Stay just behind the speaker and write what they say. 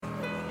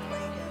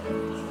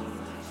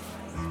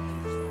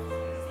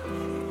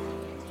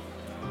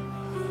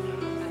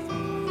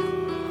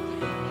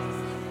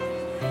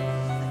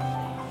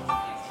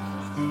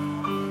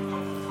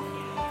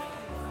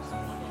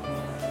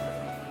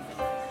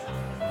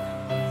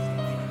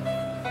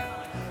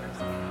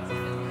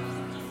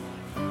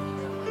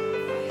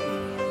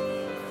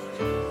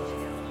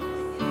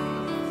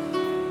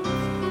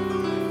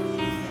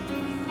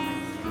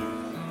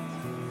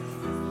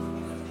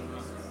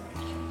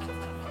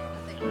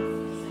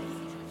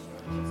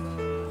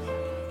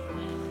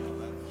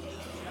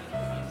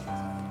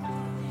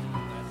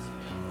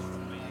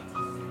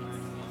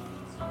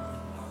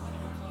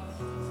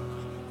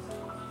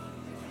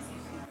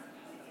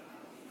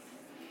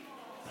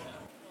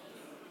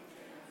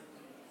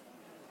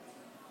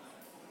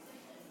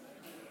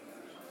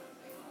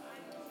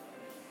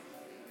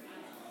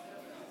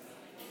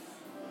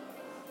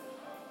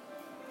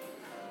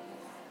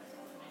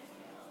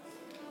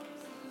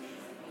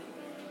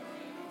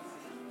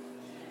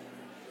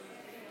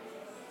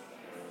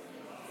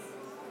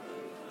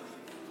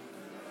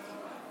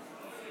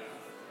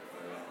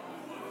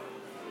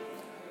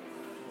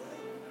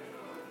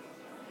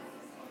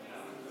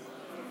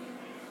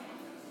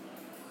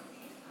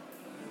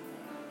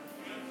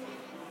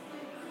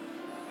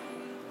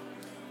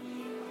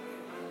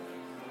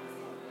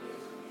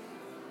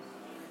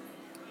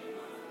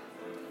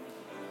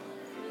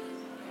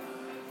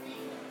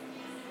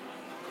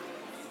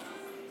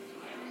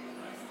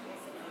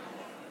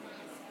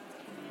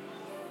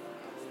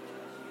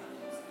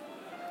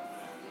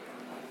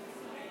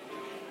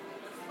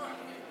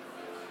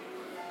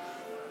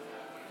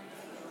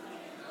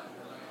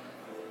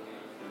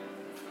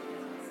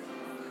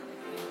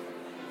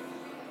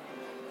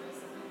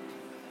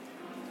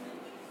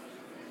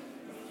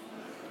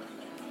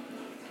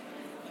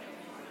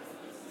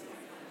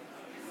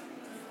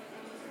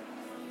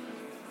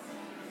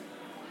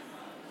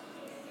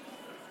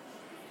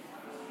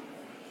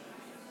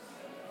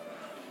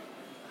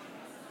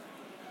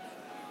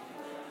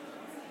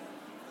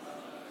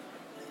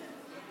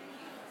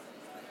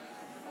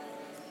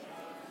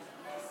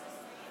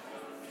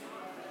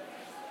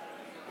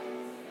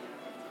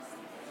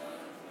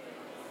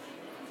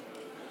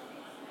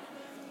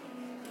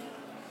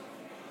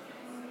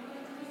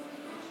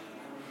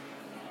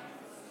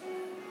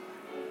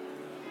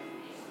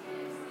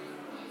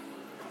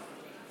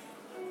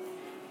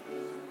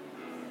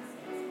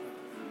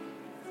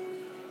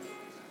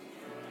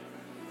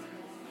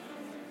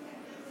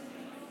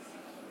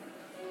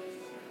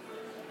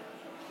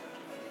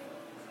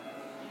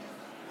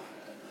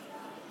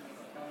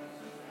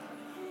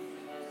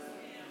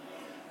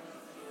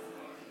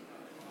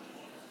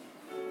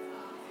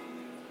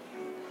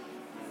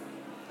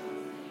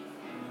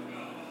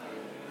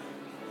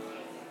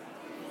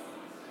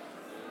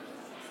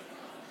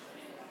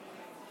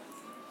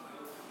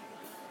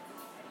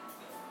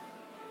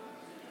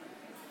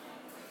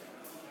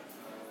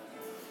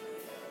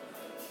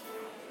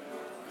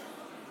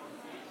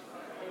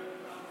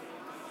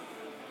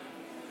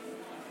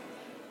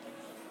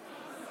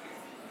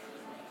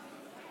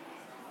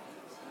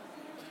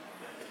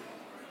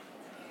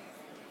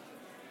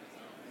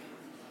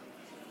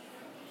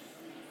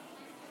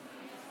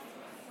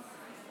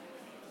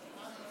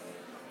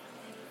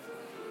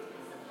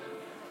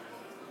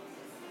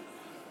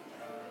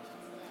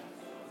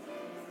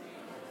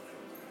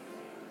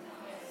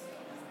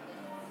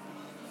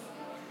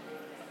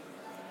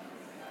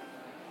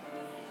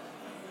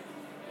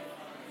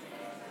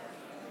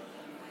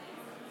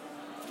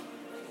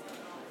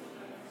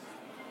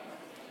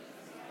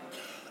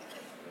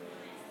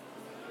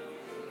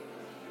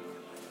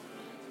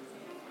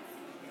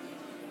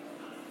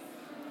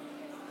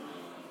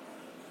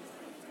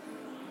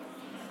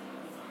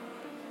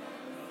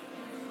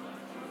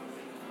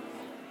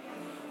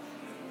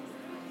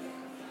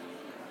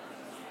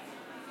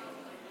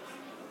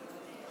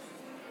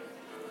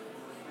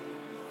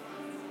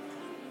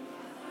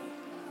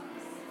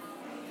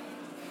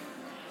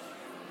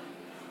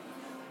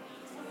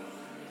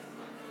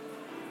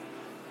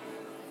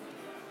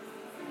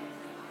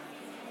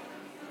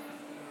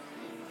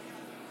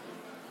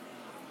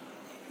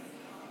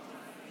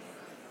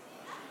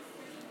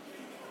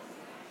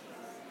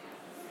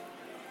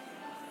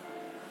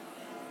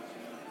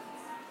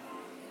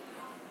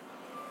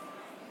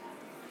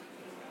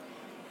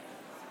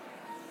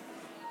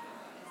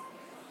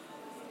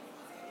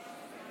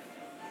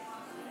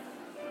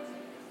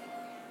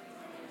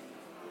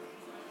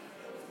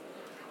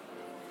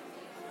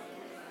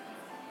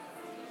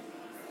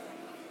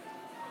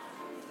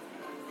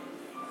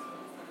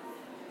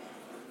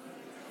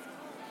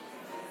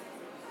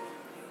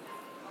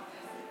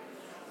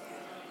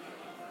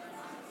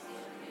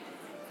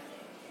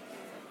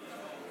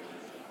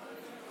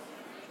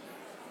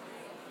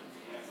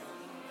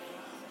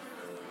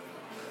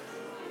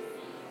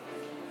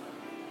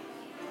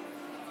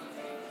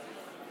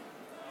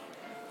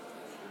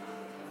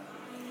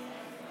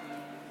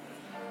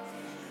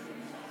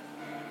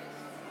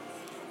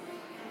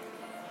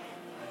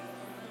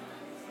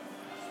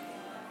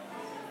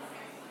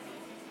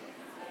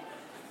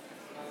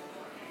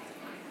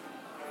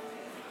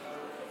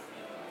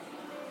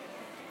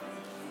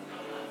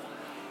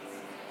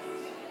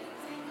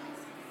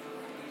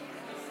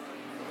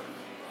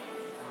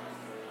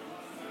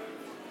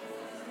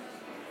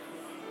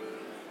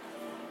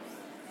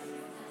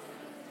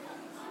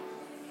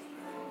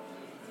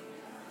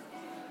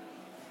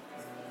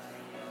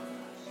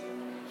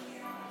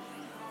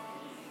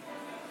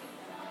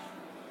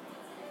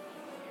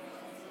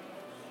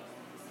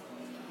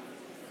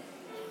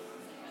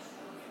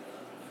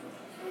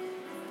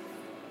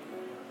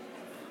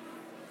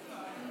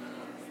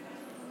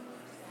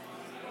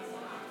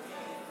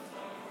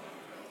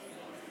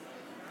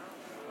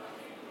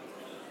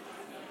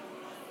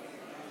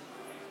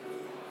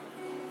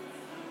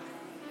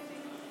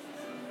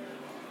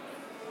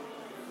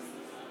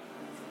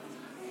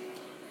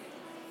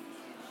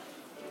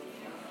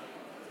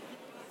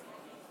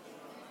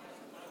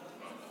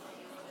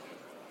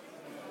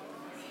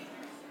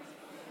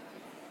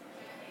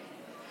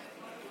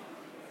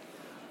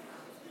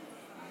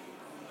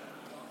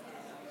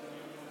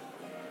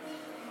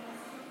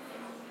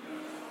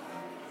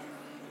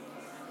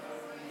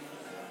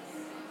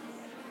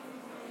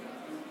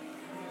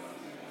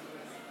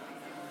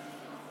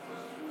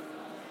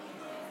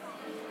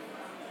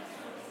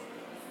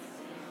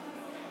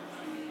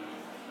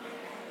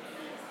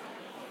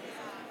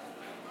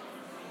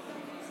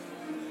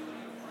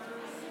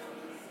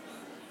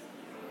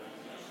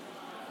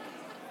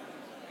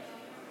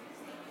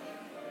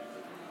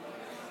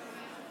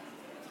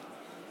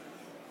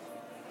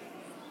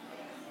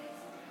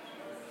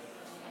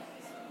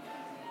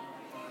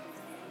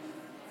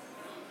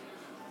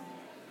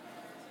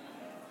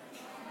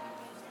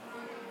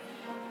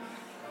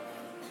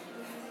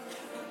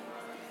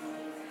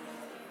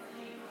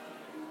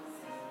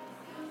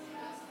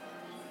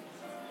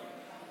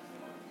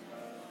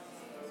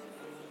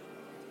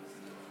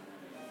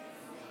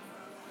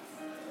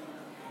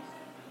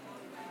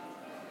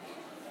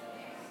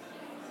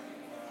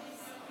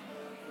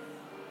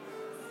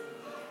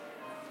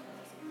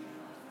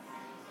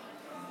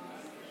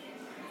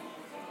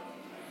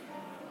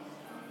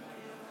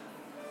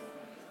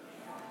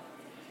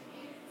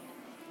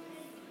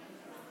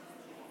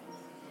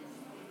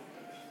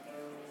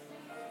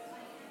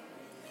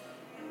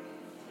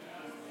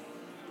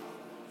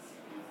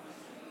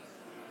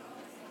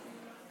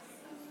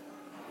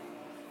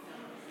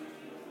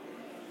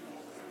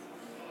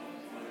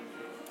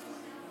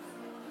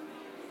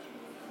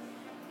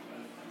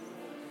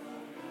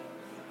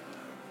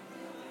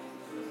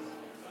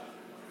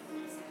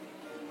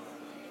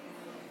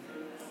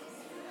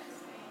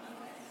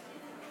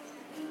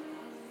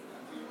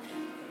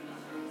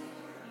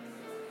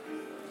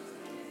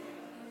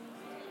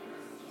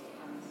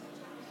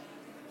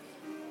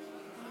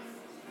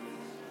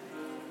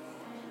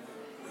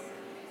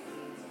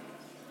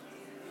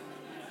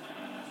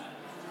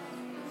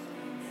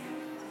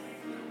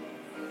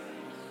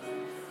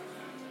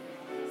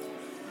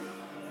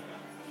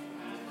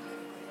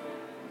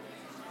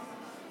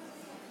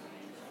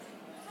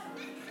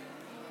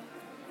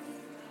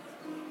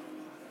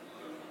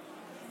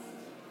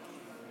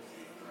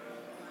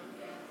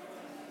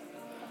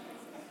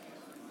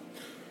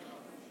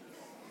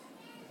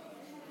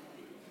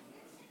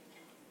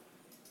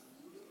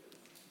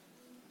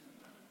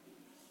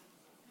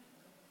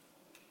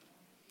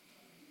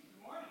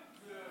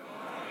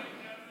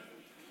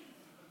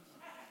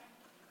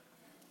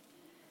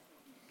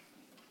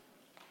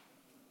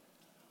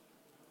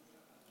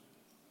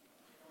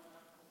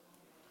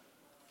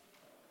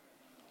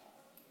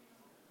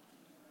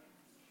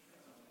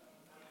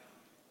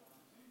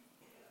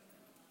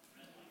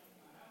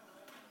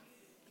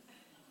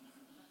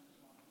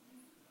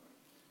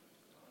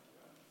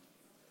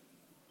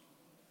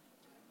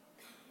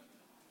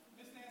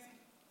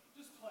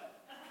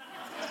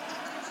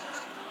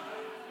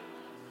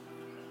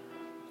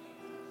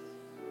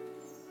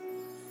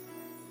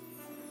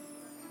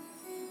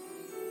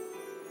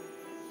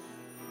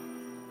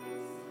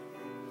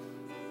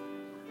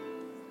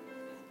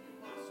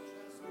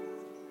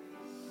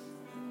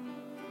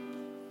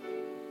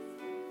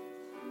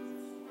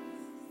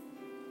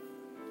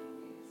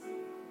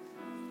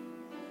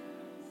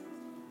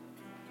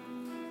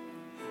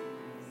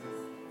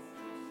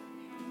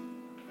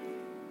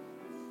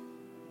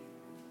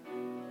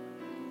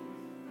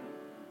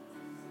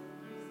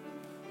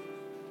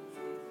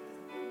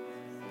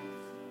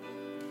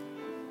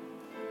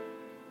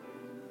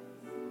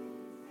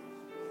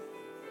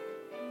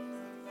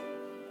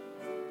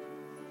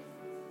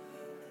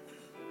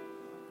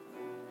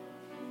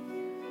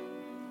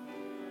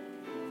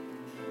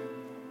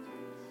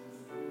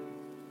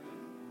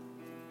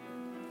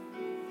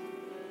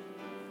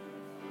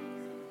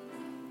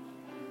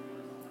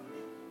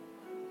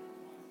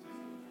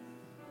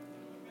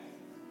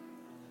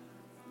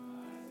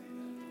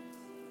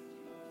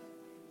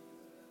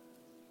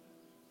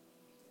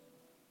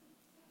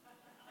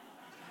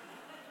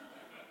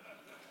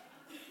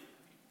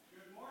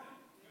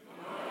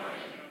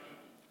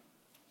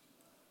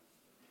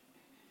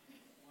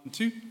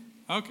Two?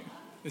 Okay.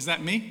 Is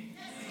that me?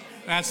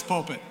 That's the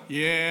pulpit.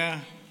 Yeah.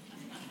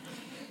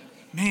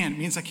 Man, it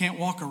means I can't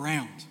walk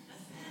around.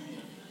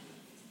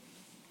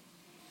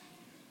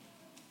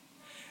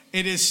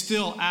 It is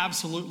still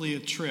absolutely a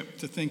trip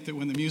to think that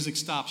when the music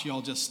stops,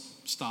 y'all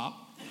just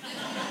stop.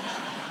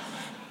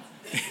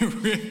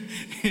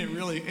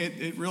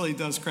 It really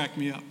does crack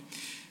me up.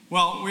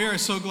 Well, we are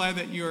so glad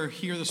that you are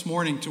here this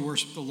morning to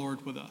worship the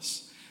Lord with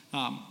us.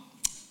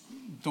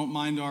 Don't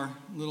mind our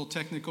little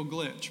technical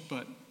glitch,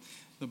 but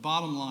the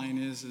bottom line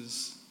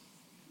is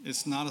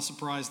it's not a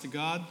surprise to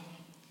God,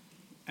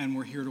 and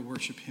we're here to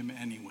worship him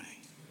anyway.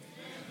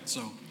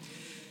 So,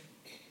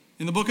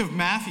 in the book of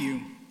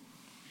Matthew,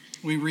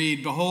 we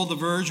read, "Behold, the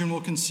virgin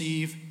will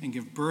conceive and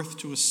give birth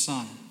to a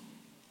son,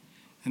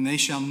 and they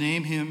shall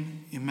name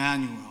him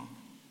Emmanuel,"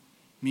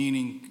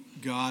 meaning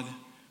God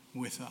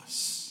with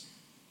us.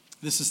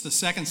 This is the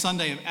second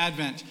Sunday of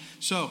Advent.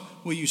 So,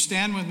 will you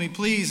stand with me,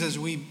 please, as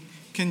we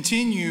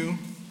continue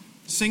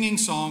singing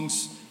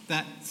songs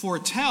that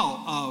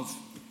foretell of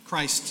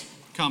Christ's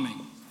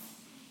coming.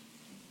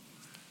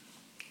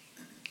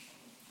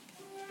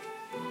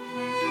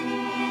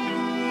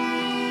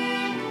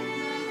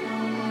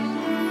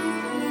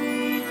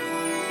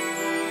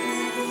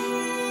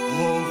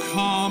 Oh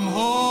come,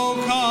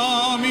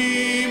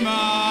 Emmanuel,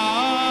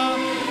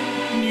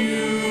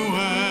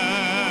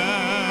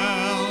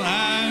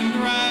 and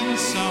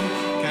ransom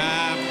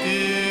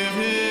captive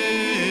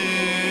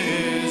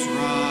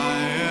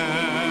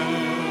Israel,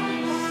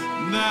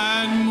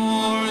 that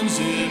mourns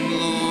in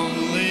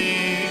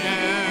lonely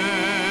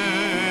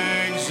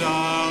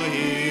exile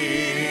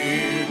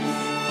here,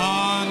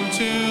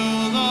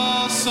 until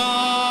the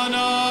Son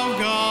of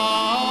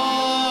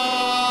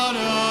God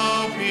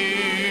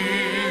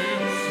appear.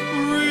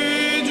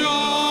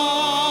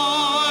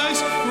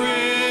 Rejoice,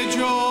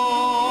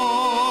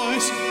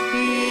 rejoice,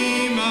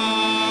 Emmanuel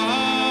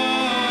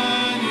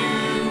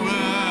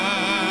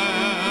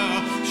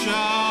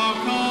shall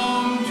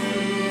come to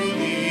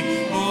thee,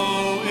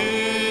 O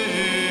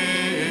Israel.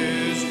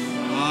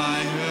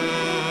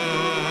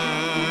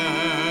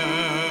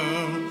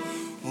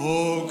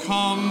 O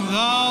come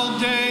thou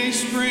day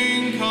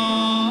spring,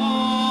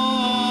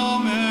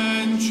 come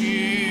and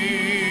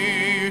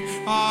cheer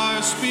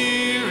our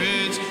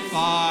spirits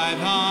by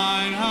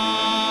thine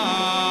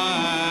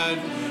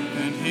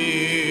advent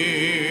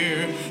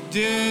here.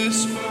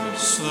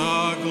 Disperse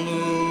the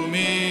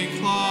gloomy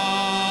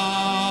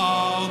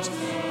clouds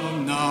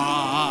of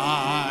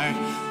night,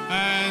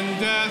 and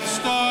death's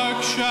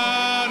dark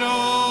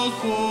shadows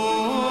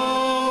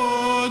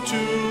put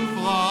to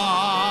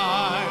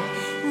flight.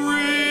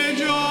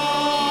 Rejoice,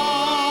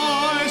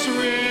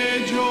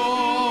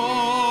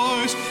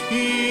 rejoice,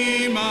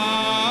 Emmanuel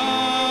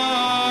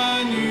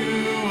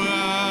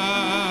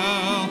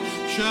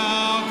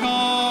shall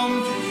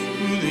come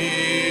to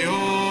thee,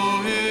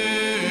 O Israel.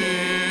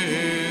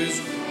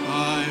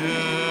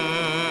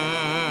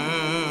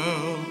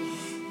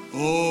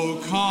 O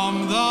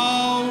come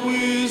thou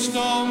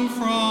wisdom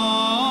from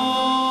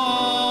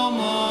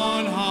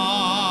on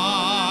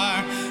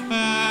high,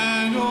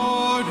 and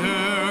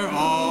order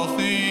all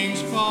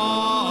things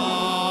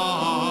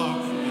far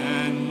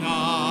and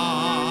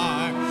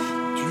nigh.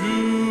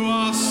 To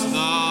us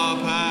the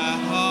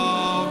path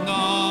of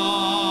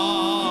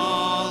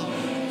knowledge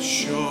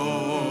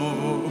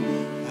show,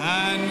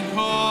 and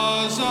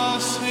cause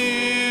us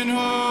in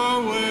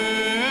her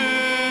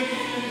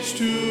ways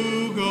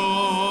to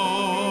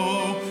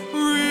go.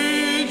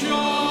 Rejoice,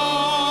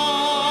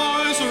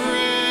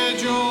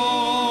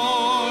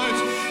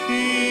 rejoice,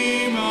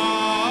 Emmanuel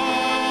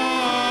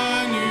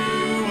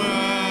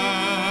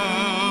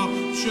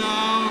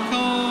shall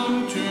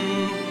come to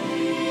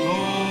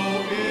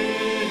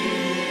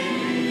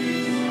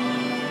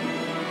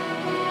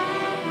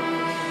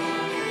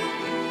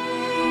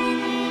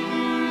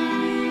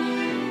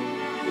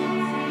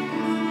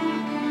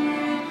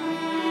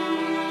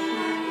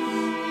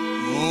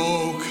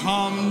Oh,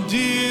 come,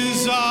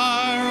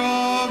 desire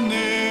of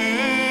nations,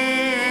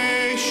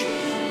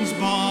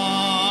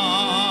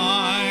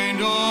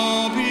 bind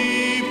all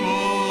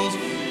peoples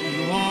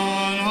in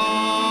one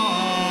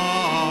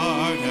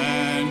heart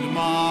and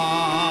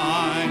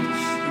mind.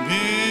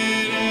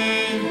 Bid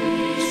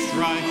every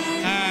strife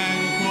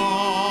and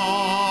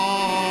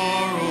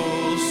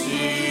quarrel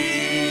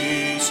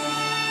cease.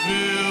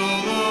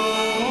 Fill the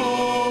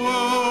whole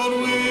world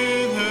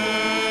with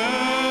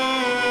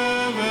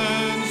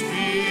heaven's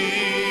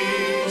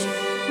peace.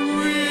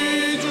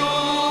 Rejoice,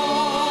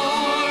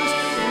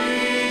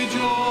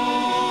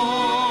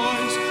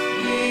 rejoice,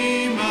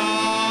 Emmanuel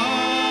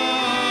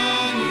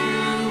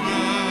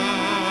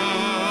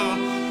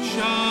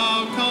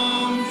shall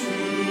come to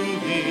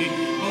thee,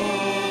 O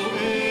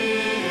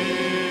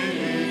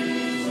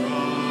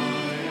Israel.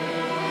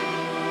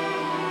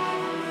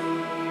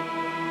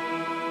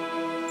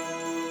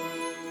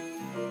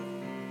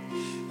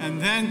 And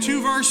then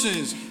two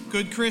verses,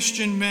 good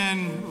Christian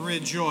men,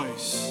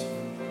 rejoice.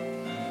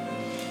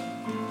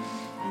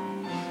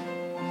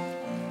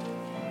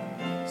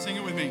 Sing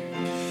it with me.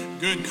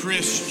 Good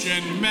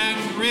Christian men,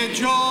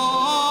 rejoice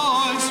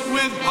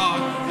with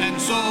heart and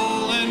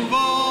soul and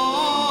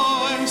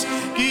voice.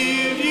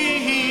 Give ye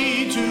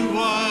heed to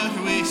what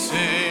we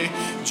say.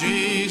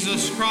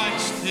 Jesus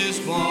Christ is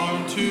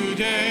born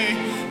today.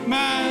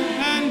 Man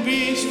and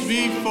beast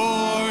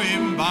before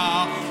him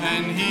bow,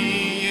 and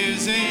he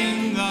is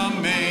in the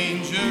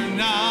manger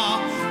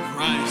now.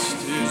 Christ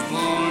is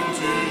born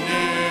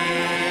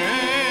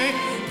today.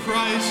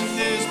 Christ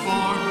is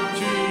born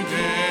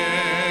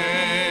today.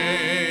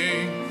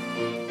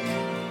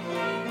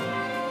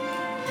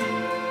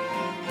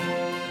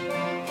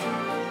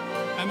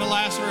 And the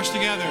last verse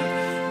together.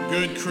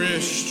 Good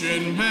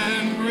Christian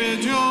men,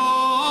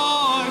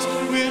 rejoice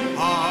with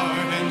heart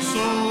and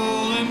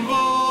soul and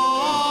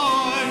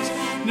voice.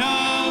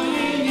 Now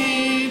ye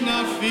need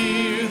not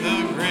fear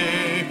the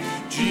grave.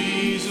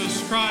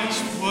 Jesus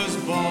Christ was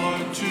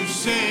born to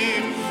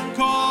save.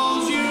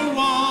 Calls you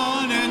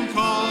one and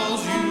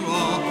calls you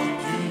all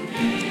to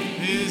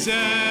his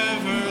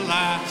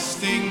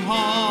everlasting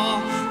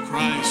hall.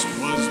 Christ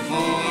was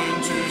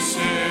born to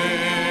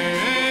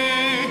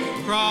save.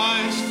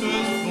 Christ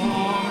was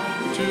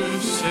born to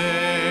save.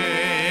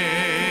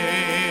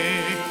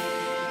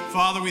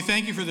 Father, we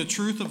thank you for the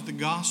truth of the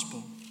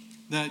gospel,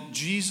 that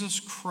Jesus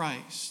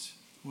Christ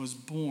was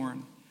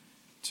born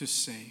to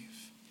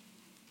save.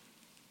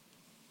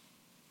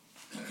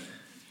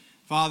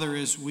 Father,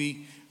 as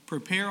we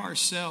prepare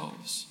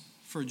ourselves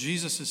for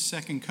Jesus'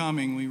 second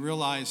coming, we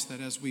realize that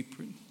as we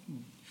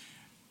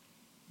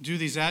do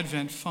these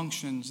Advent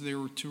functions, they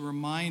were to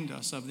remind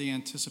us of the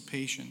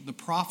anticipation, the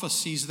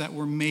prophecies that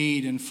were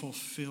made and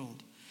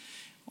fulfilled,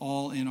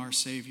 all in our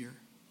Savior.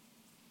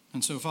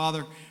 And so,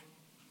 Father,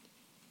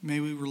 may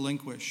we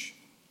relinquish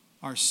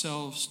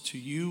ourselves to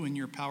you and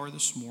your power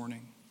this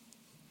morning.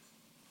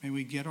 May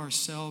we get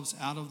ourselves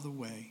out of the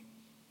way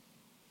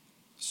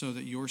so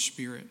that your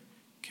Spirit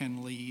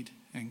can lead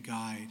and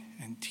guide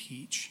and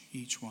teach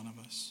each one of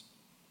us.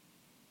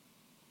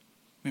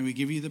 May we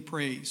give you the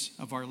praise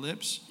of our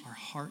lips, our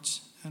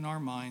hearts, and our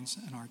minds,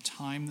 and our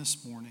time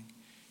this morning.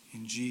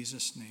 In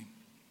Jesus' name,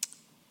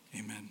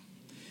 amen.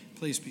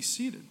 Please be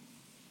seated.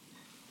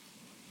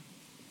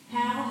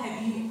 How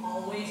have you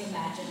always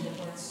imagined the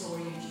birth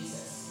story of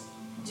Jesus?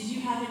 Do you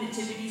have a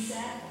nativity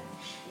set?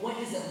 What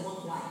does it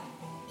look like?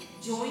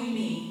 Join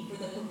me for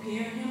the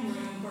Prepare Him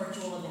Room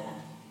virtual event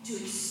to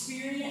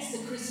experience the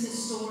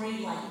Christmas story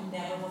like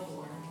never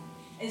before.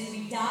 As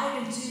we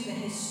dive into the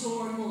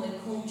historical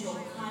and cultural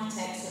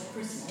context of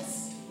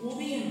Christmas, we'll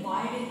be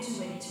invited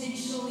to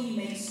intentionally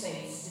make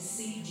space to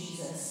seek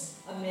Jesus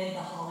amid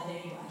the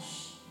holiday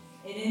rush.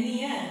 And in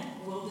the end,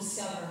 we'll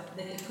discover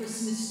that the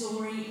Christmas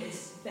story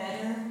is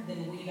better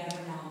than we've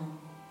ever known.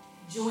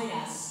 Join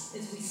us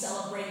as we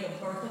celebrate the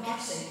birth of our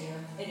Savior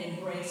and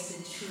embrace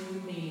the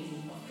true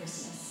meaning of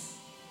Christmas.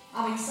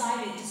 I'm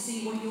excited to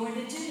see what your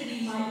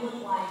nativity might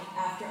look like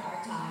after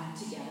our time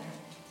together.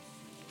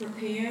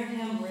 Prepare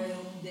Him Room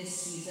this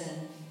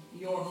season.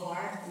 Your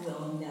heart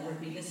will never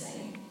be the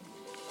same.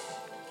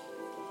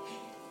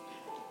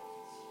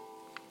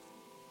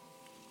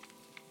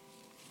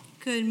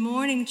 Good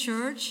morning,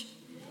 church.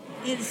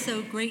 It's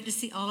so great to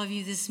see all of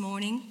you this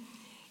morning.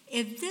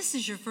 If this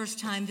is your first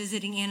time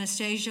visiting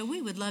Anastasia,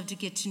 we would love to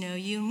get to know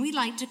you, and we'd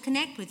like to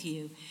connect with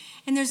you.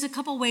 And there's a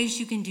couple ways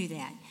you can do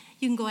that.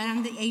 You can go out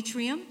on the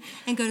atrium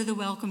and go to the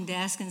welcome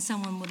desk, and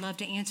someone would love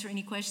to answer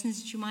any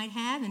questions that you might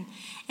have and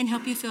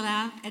help you fill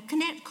out a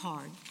Connect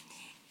card.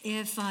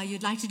 If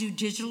you'd like to do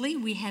digitally,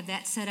 we have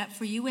that set up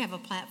for you. We have a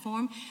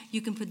platform.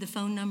 You can put the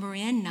phone number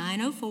in,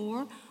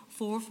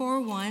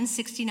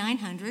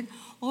 904-441-6900,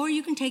 or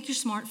you can take your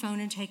smartphone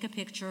and take a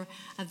picture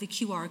of the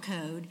QR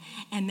code,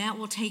 and that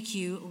will take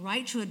you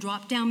right to a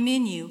drop-down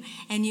menu,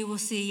 and you will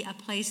see a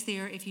place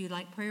there if you'd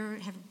like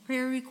have a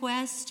prayer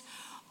request,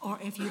 or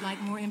if you'd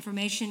like more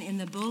information in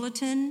the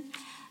bulletin.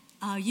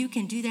 You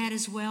can do that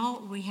as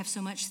well. We have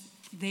so much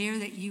there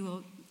that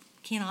you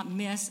cannot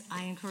miss.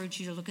 I encourage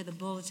you to look at the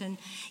bulletin.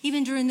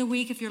 Even during the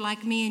week, if you're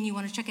like me and you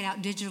want to check it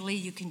out digitally,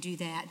 you can do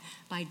that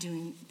by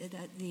doing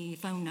the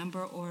phone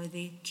number or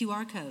the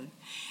QR code.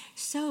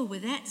 So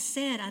with that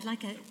said, I'd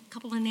like a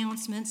couple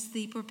announcements.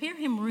 The Prepare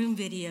Him Room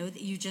video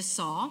that you just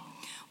saw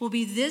will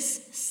be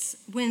this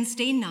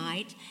Wednesday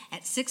night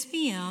at 6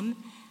 p.m.,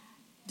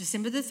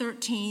 December the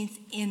 13th,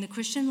 in the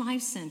Christian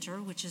Life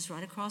Center, which is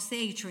right across the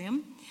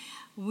atrium.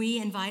 We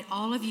invite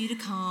all of you to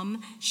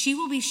come. She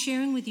will be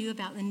sharing with you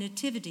about the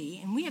Nativity,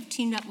 and we have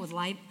teamed up with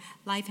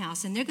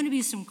Lifehouse, and they're going to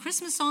be some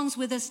Christmas songs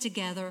with us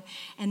together,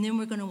 and then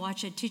we're going to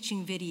watch a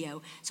teaching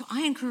video. So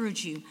I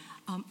encourage you,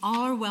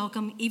 all are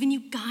welcome. Even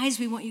you guys,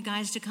 we want you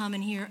guys to come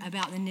and hear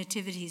about the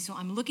Nativity, so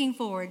I'm looking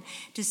forward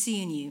to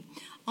seeing you.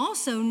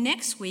 Also,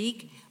 next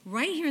week,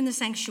 right here in the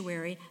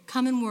sanctuary,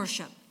 come and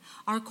worship.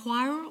 Our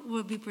choir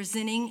will be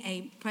presenting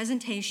a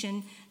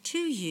presentation to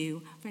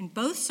you in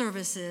both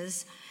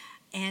services,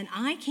 and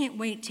I can't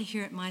wait to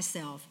hear it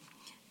myself.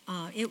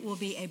 It will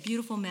be a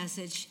beautiful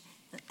message,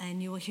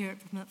 and you will hear it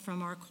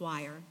from our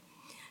choir.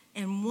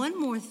 And one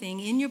more thing,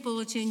 in your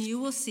bulletin, you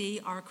will see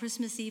our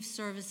Christmas Eve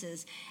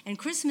services. And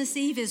Christmas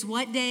Eve is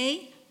what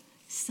day?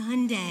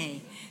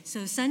 Sunday.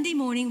 So Sunday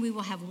morning, we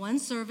will have one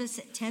service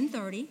at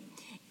 10:30,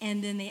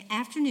 and then the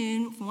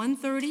afternoon,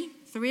 1:30,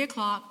 3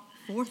 o'clock,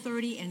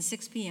 4:30, and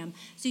 6 p.m.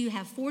 So you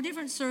have 4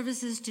 different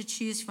services to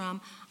choose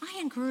from. I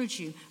encourage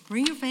you,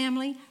 bring your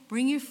family,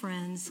 bring your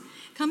friends.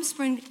 Come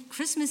spring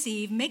Christmas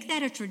Eve, make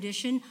that a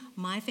tradition.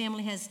 My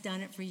family has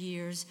done it for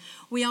years.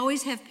 We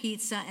always have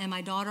pizza, and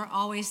my daughter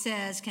always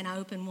says, "Can I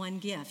open one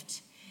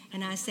gift?"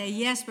 And I say,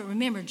 "Yes, but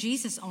remember,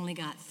 Jesus only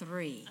got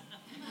 3.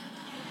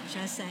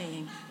 Just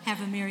saying.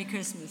 Have a Merry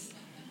Christmas.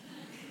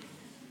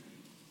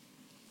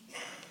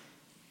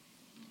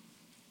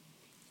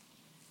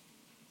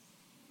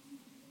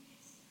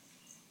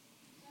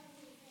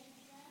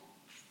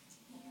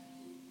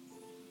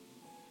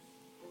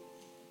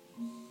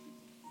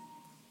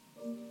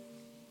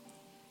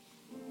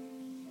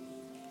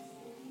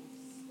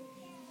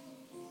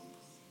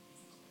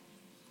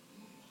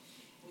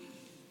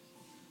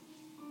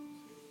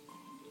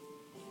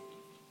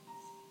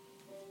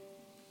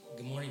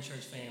 Good morning,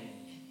 church family.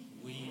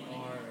 We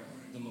are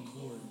the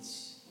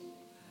McCords,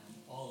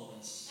 all of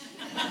us.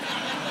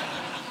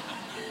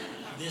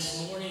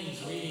 This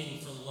morning's reading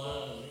for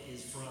love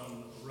is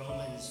from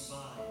Romans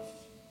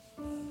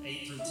 5,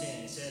 8 through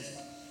 10. It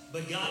says,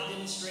 "But God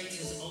demonstrates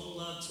his own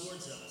love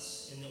towards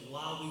us, in that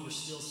while we were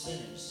still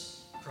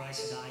sinners,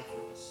 Christ died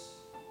for us.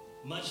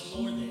 Much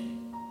more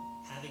then,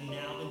 having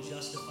now been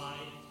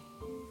justified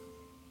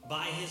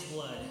by his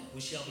blood, we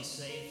shall be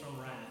saved from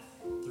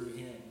wrath through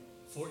him.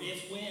 For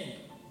if when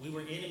we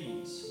were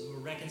enemies, we were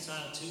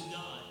reconciled to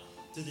God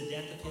through the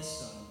death of his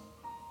Son,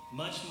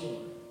 much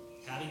more,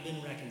 having been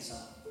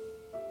reconciled,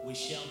 we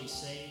shall be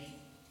saved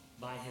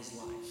by his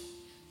life."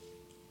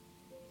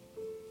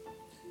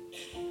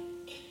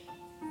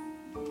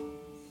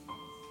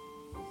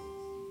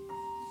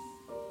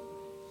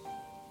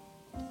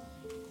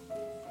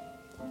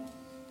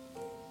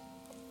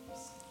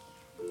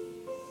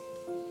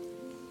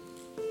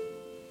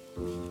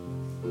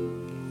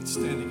 Let's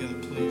stand together,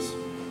 please.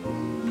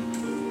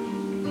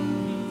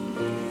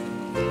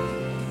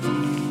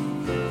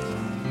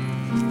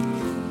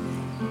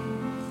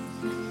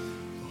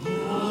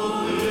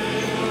 Oh,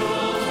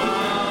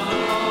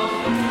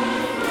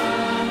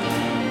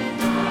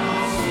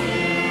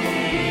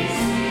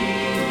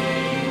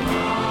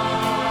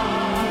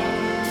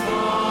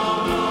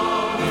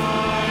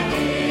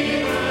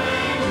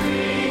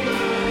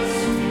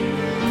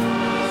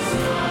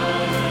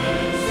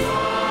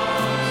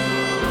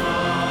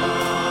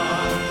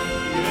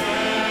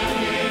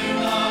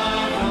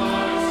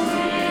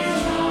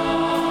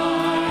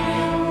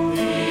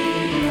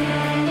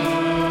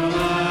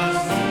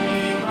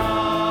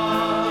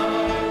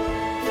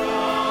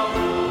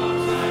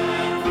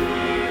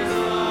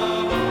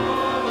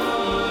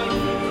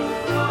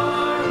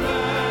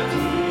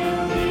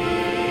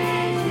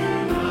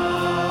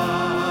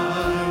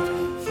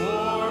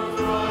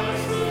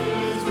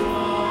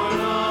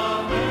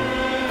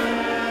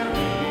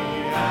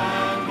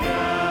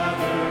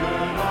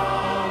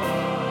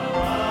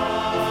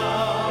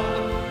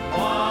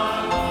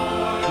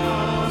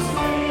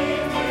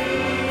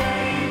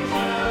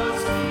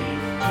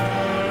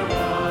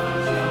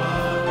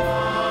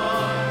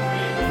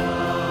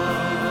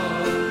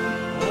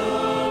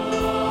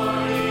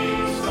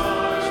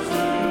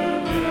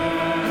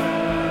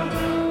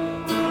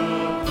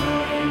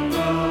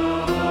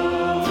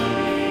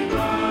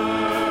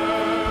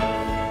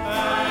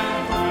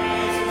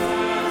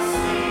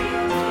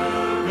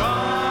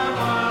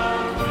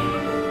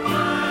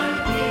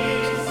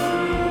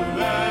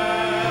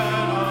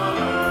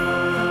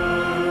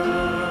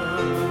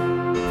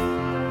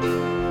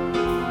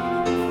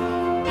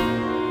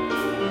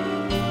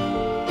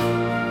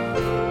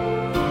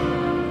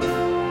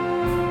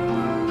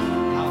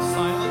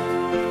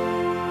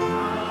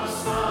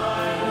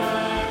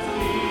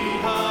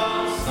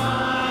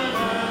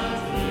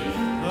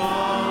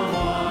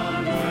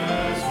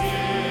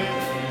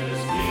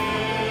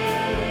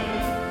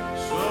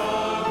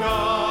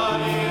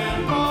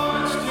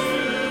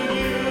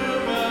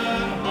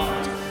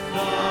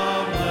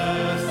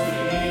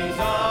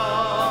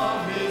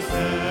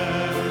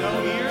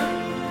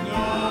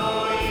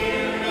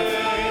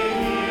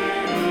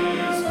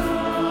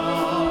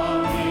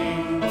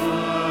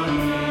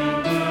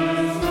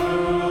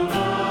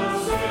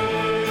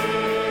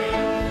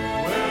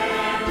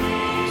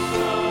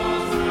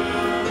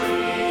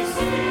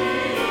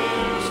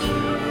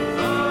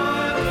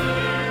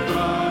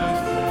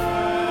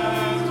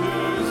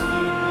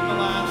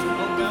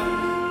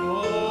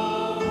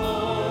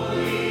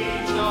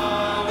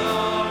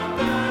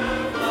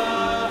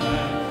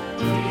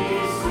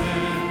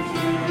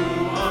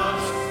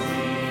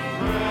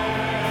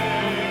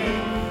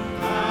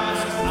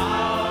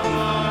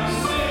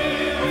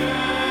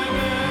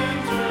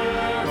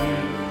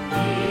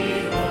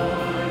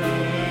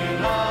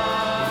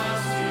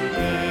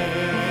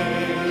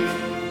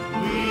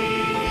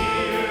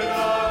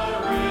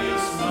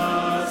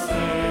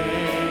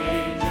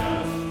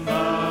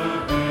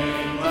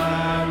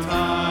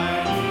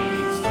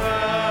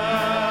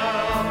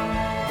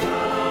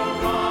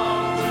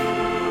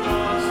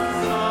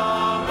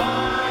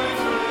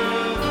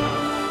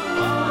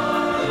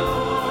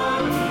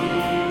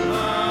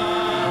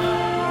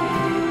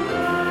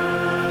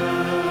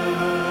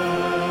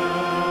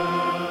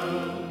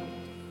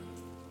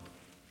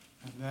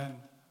 And then,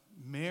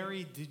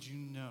 Mary, did you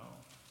know?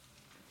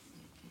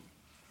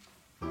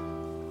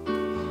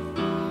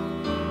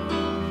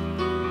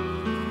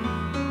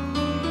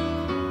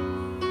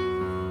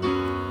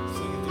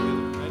 Sing it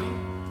together. Ready?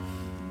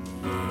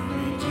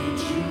 Mary, did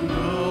you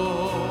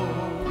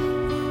know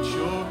that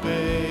your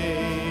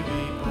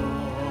baby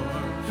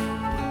born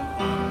would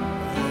one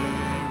day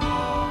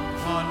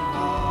walk on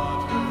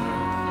water?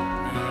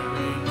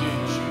 Mary,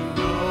 did you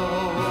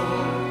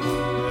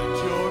know that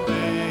your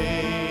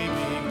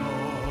baby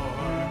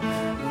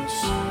born would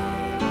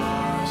save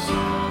our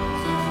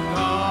sons and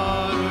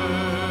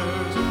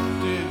daughters?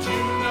 Did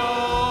you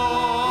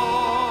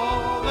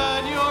know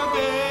that your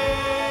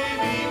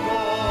baby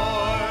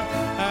boy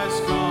has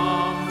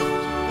come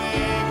to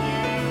make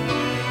you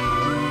new?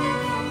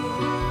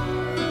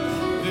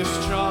 This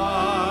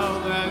child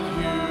that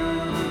you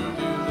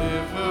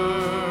deliver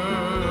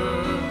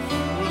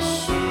will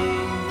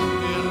soon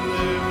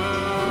deliver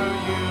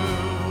you.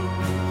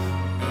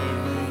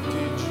 Mary,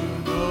 did you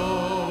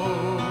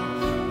know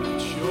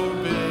that your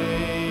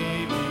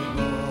baby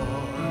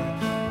Lord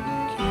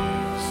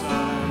gives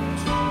sight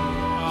to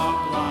a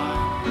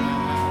blind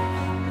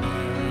man?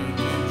 Mary,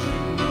 did you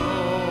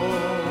know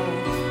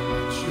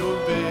that your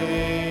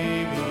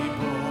baby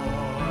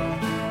boy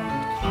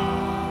would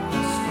calm the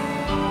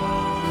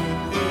storm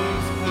with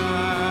his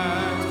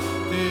hands?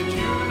 Did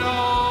you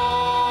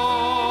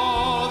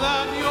know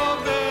that your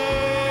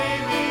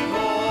baby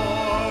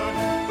boy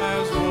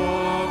has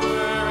walked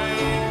where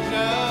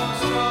angels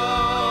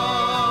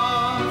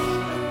trust?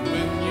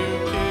 When you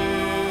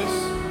kiss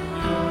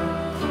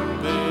your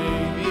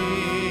baby,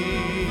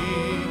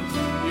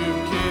 you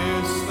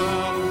kiss the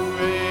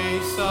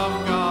face of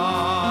God.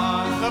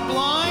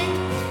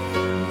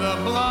 The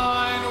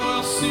blind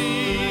will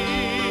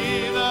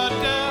see, the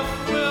deaf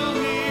will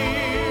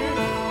hear,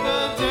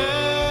 the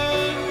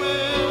dead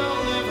will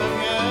live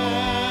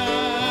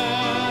again.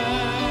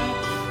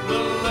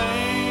 The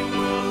lame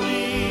will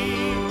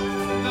leap,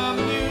 the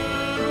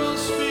mute will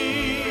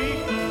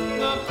speak,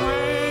 the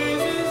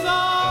praises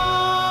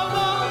of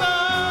the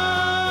Lamb.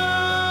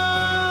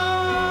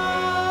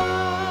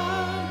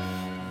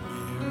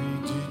 Mary,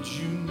 did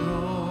you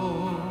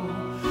know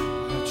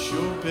that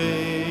your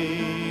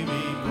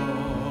baby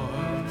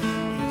boy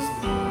is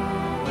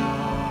Lord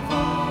of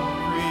all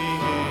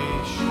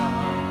creation?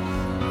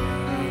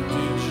 Mary,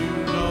 did you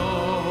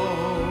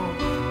know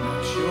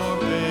that your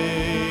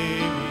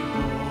baby boy will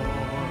rule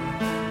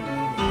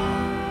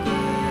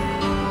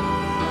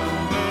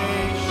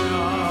the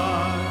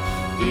nation?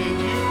 Did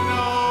you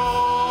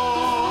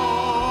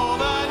know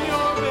that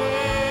your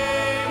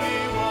baby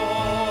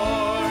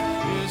boy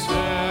is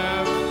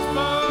heaven's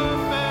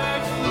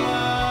perfect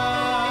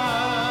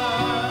Lamb?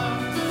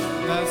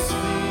 That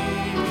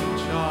sleeping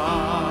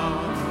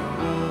child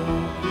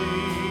holy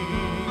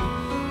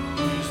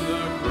is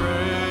the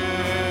great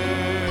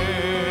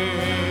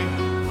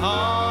I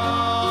am.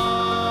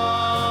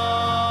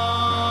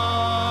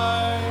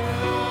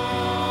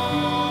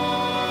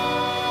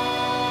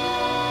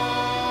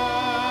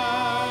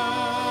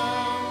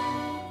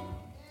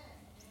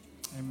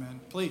 Amen.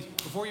 Please,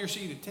 before you're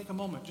seated, take a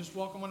moment. Just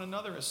welcome one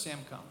another as Sam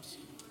comes.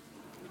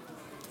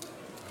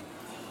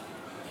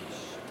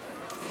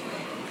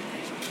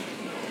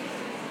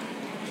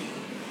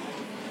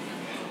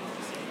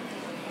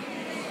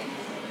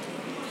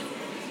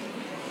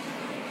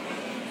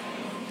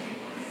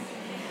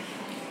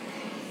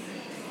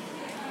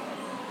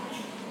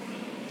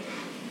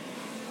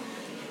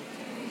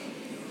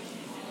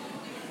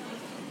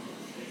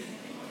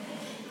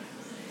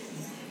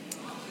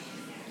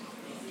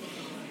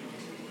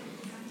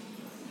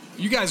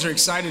 You guys are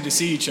excited to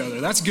see each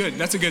other. That's good.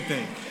 That's a good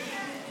thing.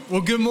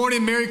 Well, good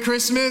morning. Merry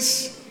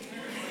Christmas.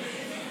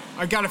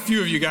 I got a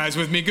few of you guys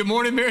with me. Good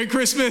morning. Merry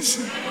Christmas.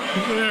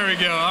 There we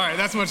go. All right.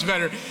 That's much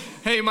better.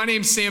 Hey, my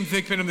name's Sam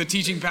Thigpen. I'm the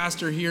teaching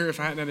pastor here, if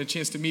I hadn't had a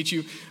chance to meet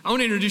you. I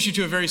want to introduce you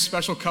to a very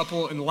special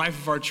couple in the life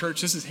of our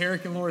church. This is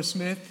Herrick and Laura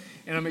Smith.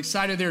 And I'm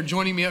excited they're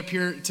joining me up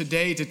here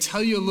today to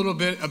tell you a little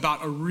bit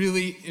about a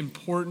really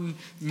important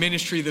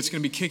ministry that's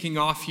going to be kicking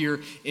off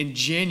here in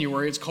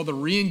January. It's called the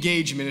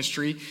Re-Engage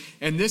Ministry.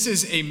 And this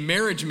is a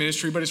marriage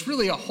ministry, but it's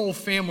really a whole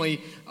family,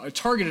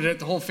 targeted at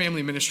the whole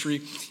family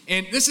ministry.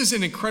 And this is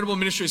an incredible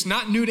ministry. It's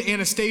not new to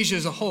Anastasia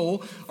as a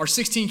whole. Our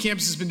 16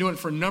 campuses have been doing it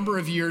for a number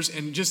of years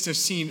and just have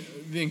seen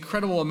the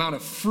incredible amount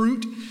of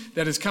fruit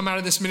that has come out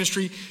of this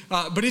ministry.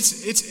 But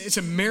it's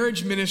a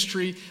marriage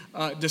ministry,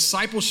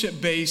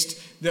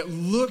 discipleship-based, that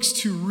looks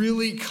to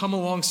really come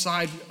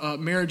alongside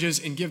marriages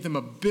and give them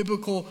a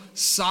biblical,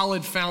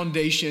 solid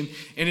foundation,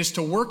 and is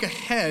to work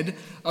ahead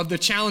of the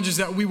challenges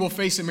that we will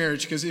face in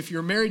marriage. Because if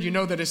you're married, you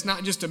know that it's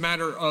not just a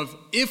matter of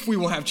if we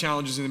will have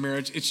challenges in the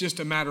marriage, it's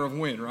just a matter of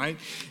when, right?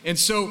 And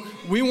so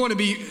we want to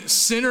be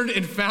centered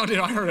and founded,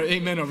 I heard an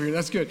amen over here,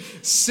 that's good,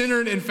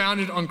 centered and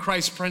founded on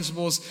Christ's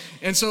principles.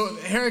 And so,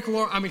 Herrick,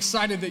 Laura, I'm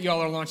excited that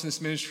y'all are launching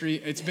this ministry.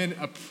 It's been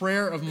a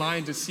prayer of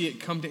mine to see it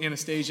come to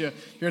Anastasia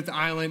here at the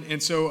island.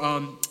 And so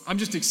I'm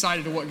just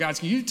excited to what God's.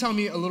 Can you tell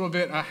me a little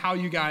bit how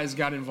you guys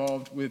got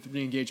involved with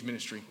Re-Engage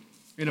Ministry?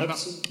 And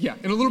Absolutely.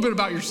 and a little bit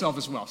about yourself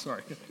as well.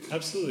 Sorry.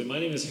 Absolutely. My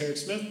name is Herrick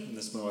Smith, and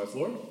this is my wife,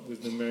 Laura.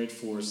 We've been married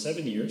for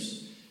 7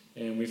 years,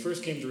 and we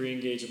first came to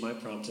Reengage at my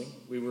prompting.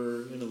 We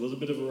were in a little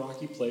bit of a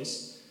rocky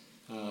place,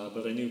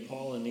 but I knew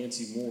Paul and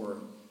Nancy Moore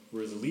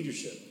were the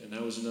leadership, and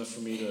that was enough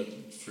for me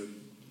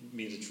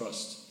to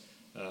trust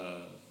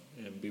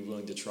and be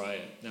willing to try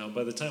it. Now,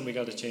 by the time we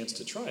got a chance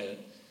to try it,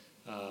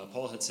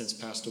 Paul had since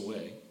passed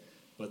away,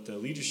 but the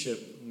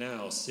leadership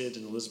now, Sid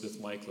and Elizabeth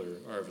Michler,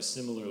 are of a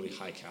similarly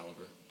high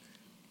caliber.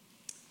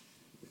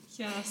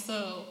 Yeah,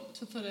 so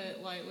to put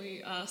it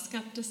lightly,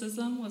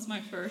 skepticism was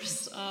my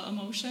first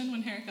emotion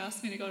when Herrick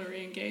asked me to go to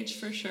Reengage,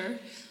 for sure.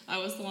 I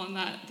was the one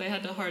that they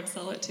had to hard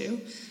sell it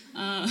to.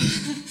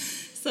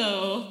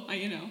 So,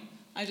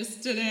 I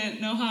just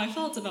didn't know how I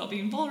felt about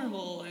being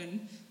vulnerable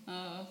and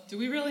do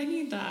we really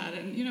need that?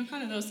 And,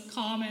 kind of those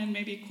common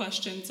maybe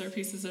questions or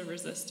pieces of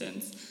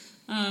resistance.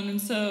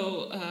 And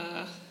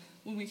so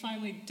when we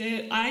finally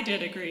I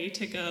did agree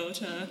to go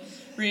to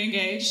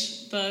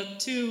Reengage. The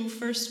 2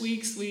 first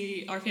weeks,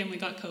 our family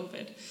got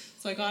COVID.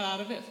 So I got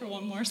out of it for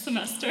one more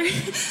semester.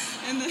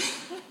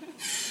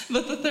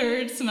 But the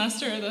third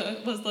semester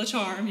was the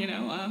charm,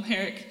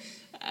 Herrick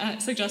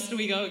suggested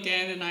we go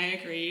again, and I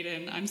agreed.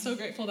 And I'm so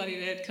grateful that he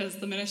did, because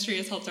the ministry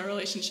has helped our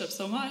relationship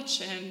so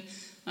much. And,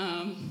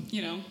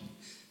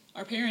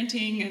 our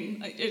parenting,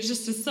 and it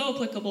just is so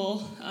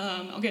applicable.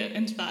 I'll get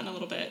into that in a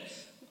little bit.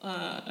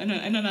 And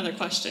another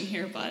question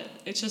here, but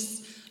it's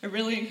just, I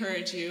really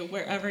encourage you,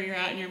 wherever you're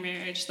at in your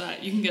marriage,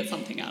 that you can get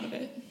something out of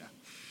it. Yeah.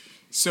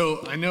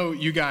 So I know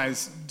you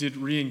guys did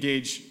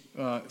Reengage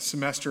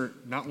semester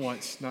not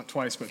once, not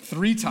twice, but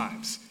 3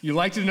 times. You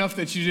liked it enough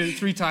that you did it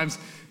 3 times.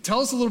 Tell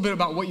us a little bit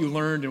about what you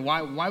learned and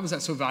why was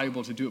that so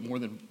valuable to do it more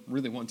than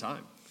really one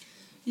time?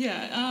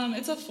 Yeah,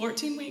 it's a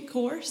 14-week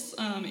course.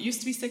 It used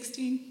to be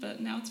 16,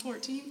 but now it's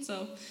 14.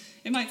 So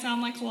it might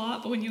sound like a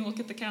lot, but when you look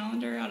at the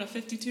calendar, out of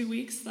 52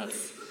 weeks,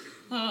 that's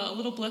a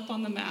little blip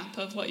on the map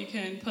of what you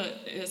can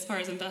put as far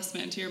as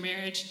investment into your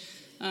marriage.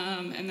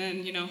 And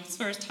then, as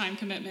far as time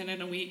commitment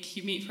in a week,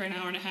 you meet for an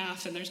hour and a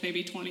half, and there's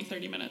maybe 20,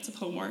 30 minutes of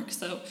homework.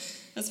 So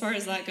as far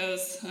as that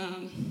goes,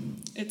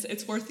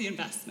 it's worth the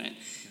investment.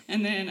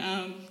 And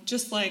then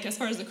just like as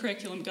far as the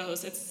curriculum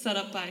goes, it's set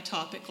up by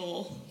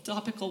topical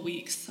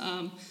weeks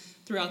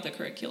throughout the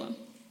curriculum.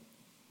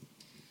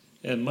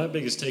 And my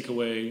biggest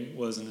takeaway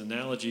was an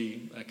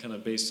analogy kind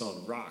of based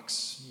on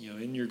rocks.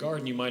 In your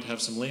garden you might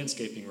have some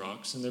landscaping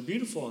rocks, and they're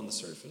beautiful on the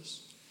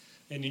surface,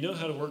 and you know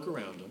how to work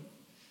around them.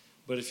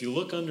 But if you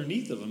look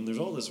underneath of them, there's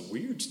all this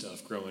weird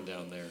stuff growing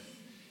down there.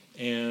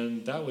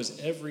 And that was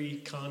every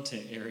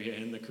content area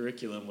in the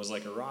curriculum was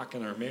like a rock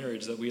in our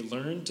marriage that we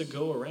learned to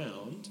go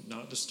around,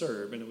 not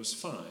disturb, and it was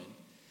fine.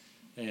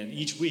 And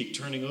each week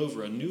turning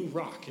over a new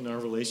rock in our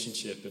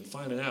relationship and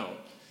finding out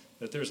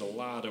that there's a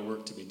lot of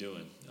work to be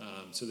doing.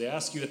 So they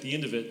ask you at the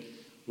end of it,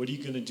 what are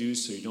you going to do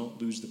so you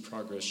don't lose the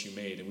progress you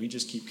made? And we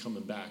just keep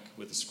coming back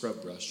with a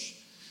scrub brush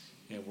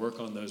and work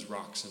on those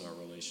rocks in our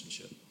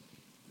relationship.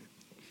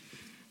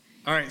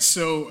 All right,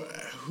 so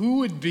who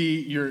would be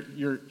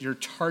your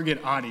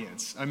target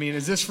audience? I mean,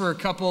 is this for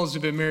couples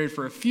who've been married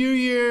for a few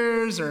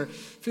years or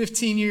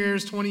 15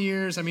 years, 20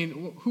 years? I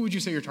mean, who would you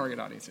say your target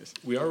audience is?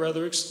 We are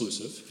rather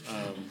exclusive.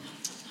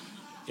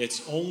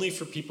 It's only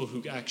for people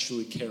who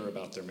actually care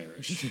about their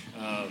marriage.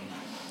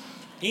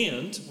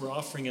 And we're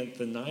offering it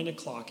the 9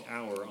 o'clock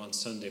hour on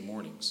Sunday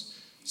mornings.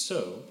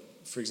 So,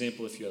 for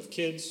example, if you have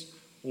kids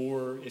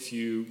or if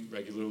you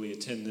regularly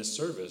attend this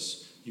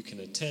service, you can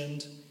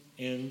attend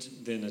and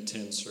then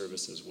attend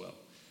service as well.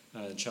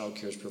 Child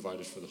care is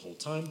provided for the whole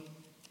time.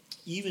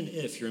 Even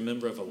if you're a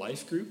member of a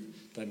life group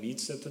that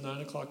meets at the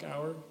 9 o'clock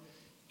hour,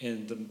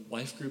 and the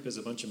life group is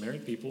a bunch of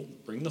married people,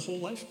 bring the whole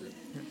life group.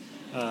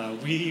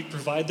 We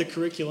provide the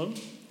curriculum.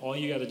 All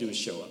you got to do is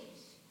show up.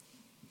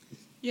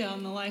 Yeah,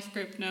 on the life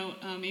group note,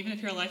 even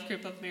if you're a life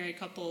group of married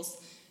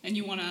couples and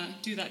you want to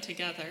do that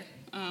together,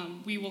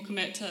 we will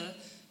commit to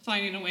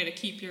finding a way to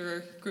keep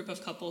your group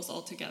of couples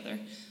all together.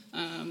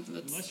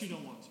 Unless you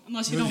don't want to.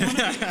 Unless you don't want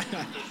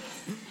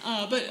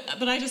to.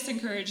 But I just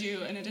encourage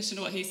you, in addition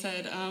to what he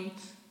said,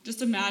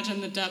 just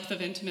imagine the depth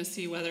of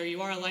intimacy, whether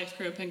you are a life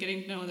group and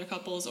getting to know other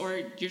couples or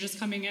you're just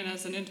coming in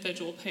as an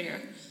individual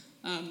pair.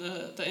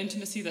 The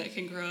intimacy that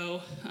can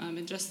grow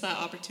and just that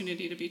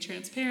opportunity to be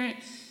transparent.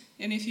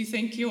 And if you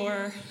think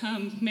your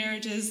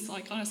marriage is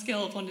like on a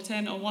scale of 1 to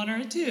 10, a 1 or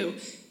a 2,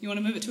 you want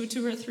to move it to a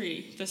 2 or a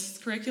 3, this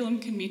curriculum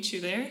can meet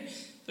you there.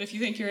 But if you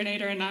think you're an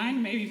 8 or a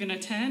 9, maybe even a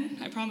 10,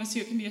 I promise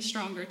you it can be a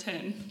stronger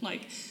 10.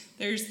 Like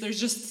there's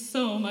just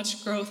so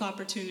much growth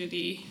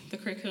opportunity. The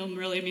curriculum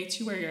really meets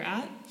you where you're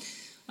at.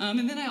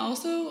 And then I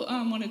also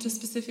wanted to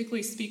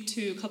specifically speak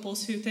to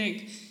couples who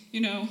think,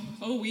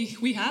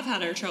 we have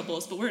had our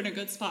troubles, but we're in a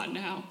good spot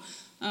now.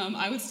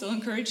 I would still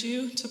encourage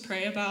you to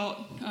pray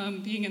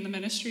about being in the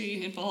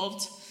ministry,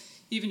 involved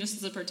even just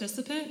as a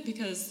participant,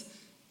 because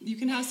you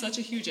can have such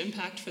a huge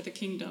impact for the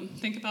kingdom.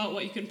 Think about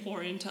what you can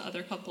pour into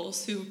other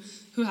couples who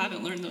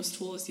haven't learned those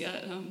tools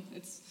yet.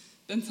 It's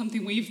been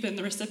something we've been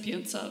the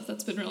recipients of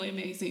that's been really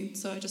amazing.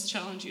 So I just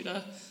challenge you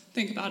to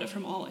think about it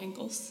from all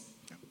angles.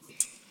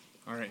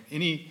 All right.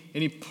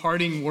 Any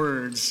parting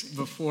words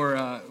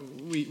before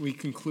we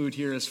conclude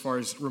here as far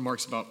as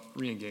remarks about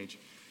Reengage?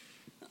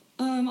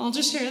 I'll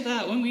just share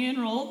that when we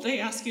enrolled, they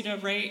ask you to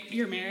rate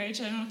your marriage.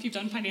 I don't know if you've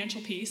done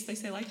Financial Peace. They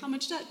say, like, how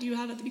much debt do you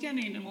have at the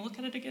beginning? And we'll look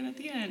at it again at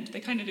the end. They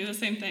kind of do the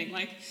same thing.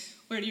 Like,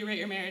 where do you rate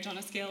your marriage on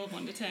a scale of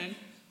 1 to 10?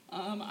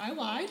 I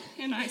lied,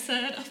 and I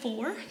said a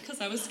 4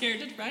 because I was scared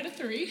to write a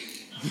 3.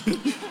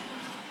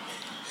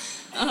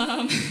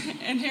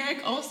 And Herrick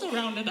also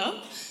rounded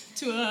up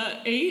to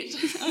a 8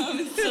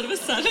 instead of a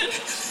 7.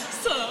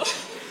 So...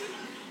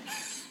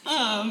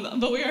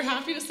 but we are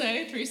happy to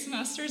say 3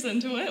 semesters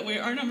into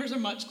it, our numbers are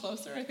much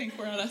closer. I think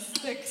we're at a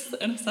 6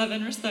 and a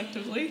 7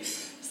 respectively.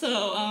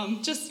 So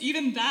just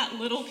even that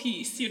little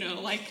piece,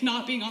 like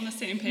not being on the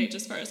same page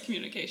as far as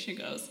communication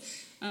goes,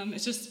 it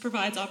just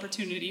provides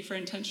opportunity for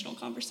intentional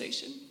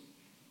conversation.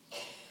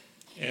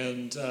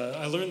 And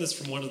I learned this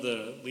from one of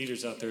the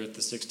leaders out there at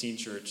the 16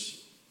 Church.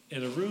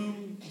 In a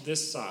room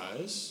this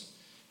size,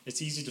 it's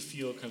easy to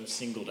feel kind of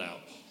singled out,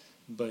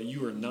 but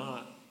you are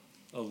not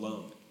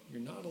alone.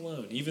 You're not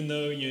alone, even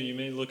though you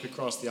may look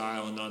across the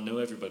aisle and not know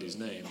everybody's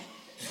name.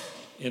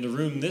 In a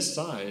room this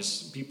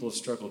size, people have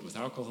struggled with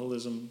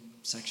alcoholism,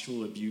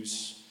 sexual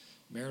abuse,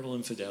 marital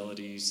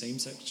infidelity,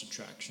 same-sex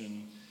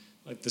attraction.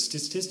 Like the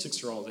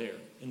statistics are all there.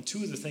 And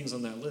 2 of the things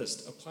on that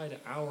list apply to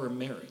our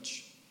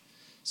marriage.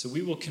 So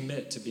we will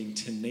commit to being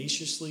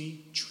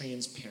tenaciously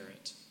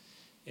transparent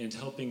and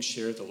helping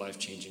share the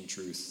life-changing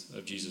truth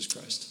of Jesus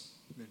Christ.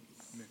 Amen.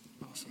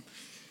 Awesome.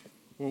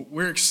 Well,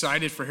 we're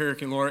excited for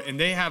Herrick and Laura, and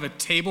they have a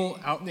table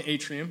out in the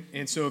atrium.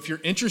 And so if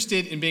you're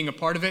interested in being a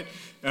part of it,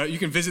 you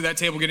can visit that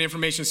table, get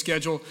information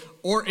schedule,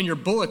 or in your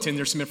bulletin,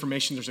 there's some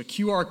information. There's a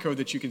QR code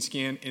that you can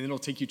scan, and it'll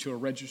take you to a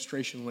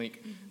registration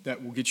link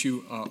that will get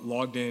you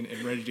logged in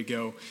and ready to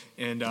go.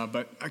 And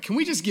but can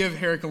we just give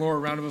Herrick and Laura a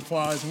round of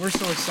applause? And we're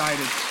so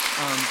excited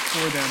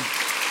for them.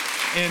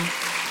 And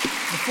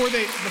before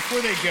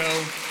they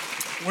go,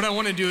 what I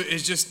want to do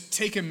is just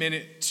take a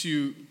minute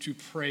to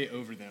pray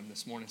over them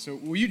this morning. So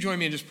will you join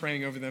me in just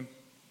praying over them?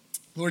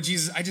 Lord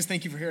Jesus, I just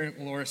thank you for Herrick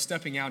and Laura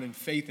stepping out in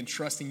faith and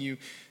trusting you.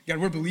 God,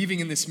 we're believing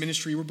in this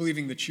ministry. We're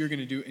believing that you're going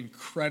to do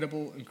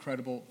incredible,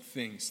 incredible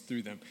things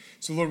through them.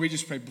 So Lord, we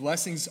just pray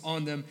blessings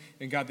on them,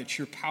 and God, that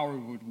your power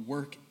would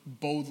work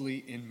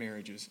boldly in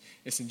marriages.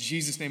 It's in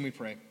Jesus' name we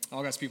pray.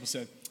 All God's people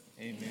said,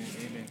 amen,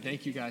 amen.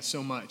 Thank you guys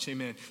so much,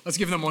 amen. Let's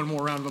give them one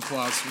more round of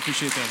applause. We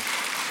appreciate them.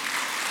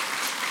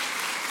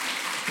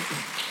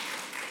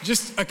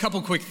 Just a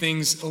couple quick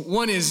things.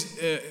 One is,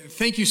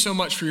 thank you so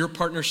much for your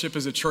partnership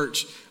as a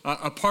church.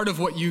 A part of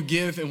what you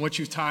give and what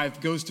you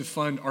tithe goes to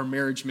fund our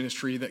marriage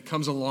ministry that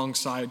comes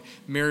alongside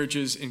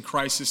marriages in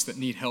crisis that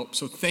need help.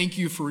 So thank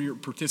you for your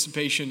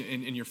participation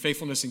and your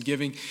faithfulness in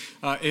giving.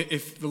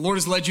 If the Lord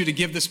has led you to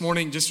give this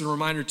morning, just a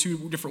reminder,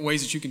 2 different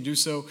ways that you can do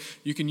so.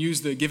 You can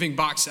use the giving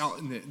box out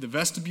in the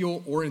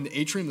vestibule or in the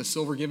atrium, the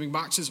silver giving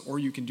boxes, or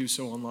you can do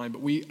so online.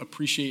 But we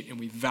appreciate and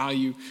we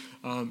value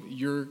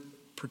your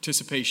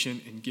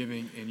participation in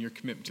giving and your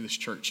commitment to this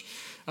church.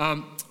 I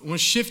want to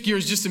shift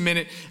gears just a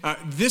minute.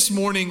 This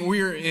morning,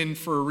 we are in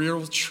for a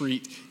real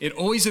treat. It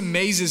always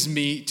amazes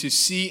me to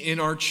see in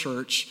our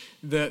church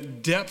the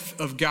depth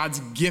of God's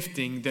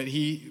gifting that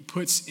he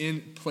puts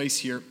in place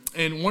here.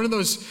 And one of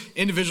those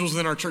individuals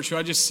in our church who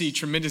I just see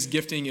tremendous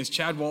gifting is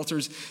Chad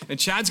Walters. And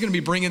Chad's going to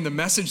be bringing the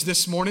message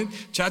this morning.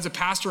 Chad's a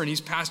pastor, and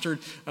he's pastored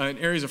in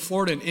areas of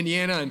Florida and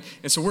Indiana.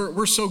 And so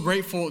we're so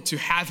grateful to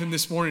have him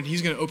this morning.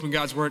 He's going to open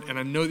God's word, and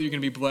I know that you're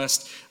going to be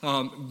blessed.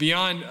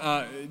 Beyond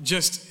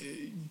just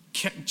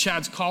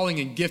Chad's calling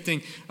and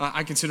gifting,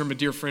 I consider him a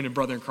dear friend and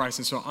brother in Christ.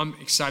 And so I'm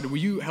excited. Will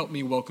you help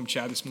me welcome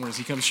Chad this morning as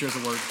he comes and shares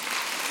the word?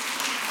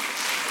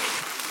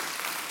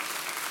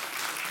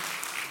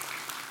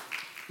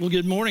 Well,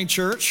 good morning,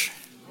 church.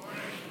 Good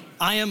morning.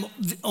 I am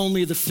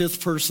only the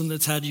 5th person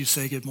that's had you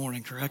say good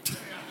morning, correct?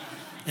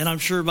 And I'm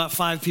sure about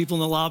 5 people in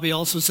the lobby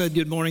also said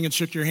good morning and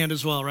shook your hand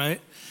as well, right?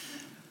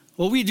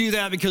 Well, we do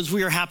that because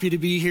we are happy to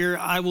be here.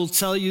 I will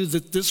tell you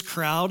that this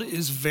crowd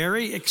is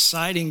very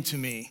exciting to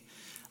me.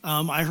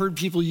 I heard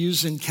people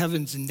using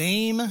Kevin's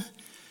name.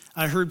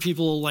 I heard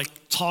people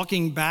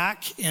talking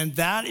back, and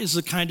that is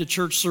the kind of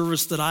church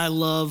service that I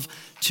love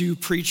to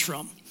preach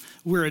from.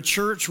 We're a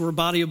church, we're a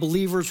body of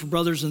believers, we're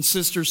brothers and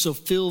sisters, so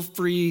feel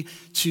free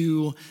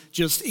to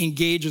just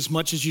engage as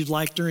much as you'd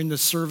like during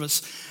this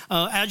service.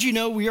 As you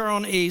know, we are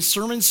on a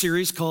sermon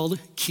series called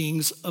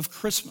Kings of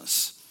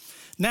Christmas.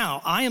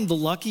 Now, I am the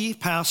lucky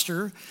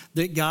pastor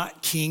that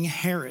got King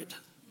Herod.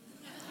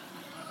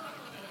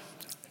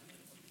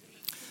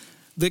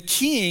 The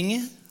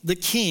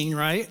king,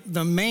 right?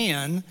 The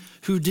man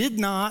who did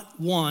not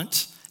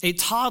want a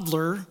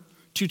toddler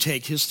to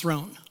take his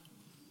throne.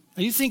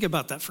 Now, you think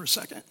about that for a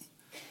second.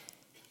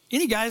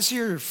 Any guys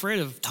here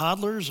afraid of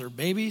toddlers or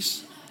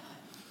babies?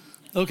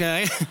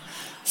 Okay.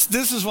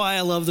 This is why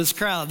I love this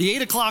crowd. The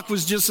 8 o'clock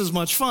was just as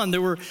much fun.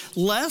 There were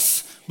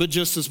less, but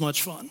just as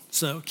much fun.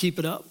 So keep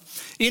it up.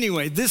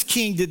 Anyway, this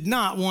king did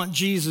not want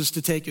Jesus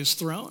to take his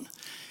throne.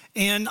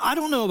 And I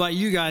don't know about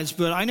you guys,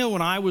 but I know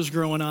when I was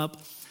growing up,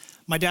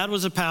 My dad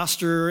was a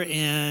pastor,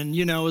 and,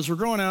 as we're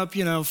growing up,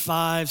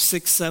 5,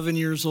 6, 7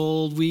 years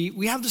old,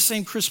 we have the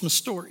same Christmas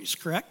stories,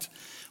 correct?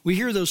 We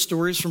hear those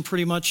stories from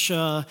pretty much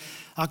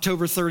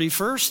October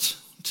 31st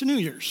to New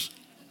Year's.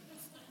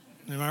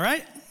 Am I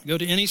right? Go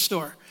to any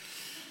store.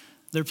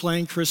 They're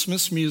playing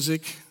Christmas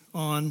music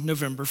on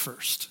November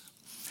 1st.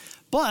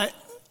 But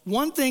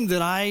one thing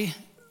that I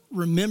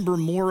remember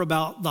more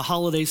about the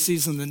holiday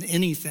season than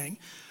anything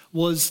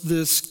was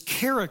this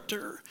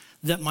character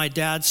that my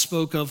dad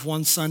spoke of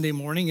one Sunday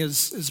morning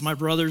as my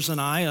brothers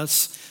and I,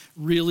 us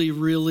really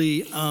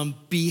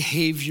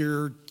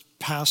behavior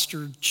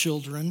pastored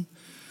children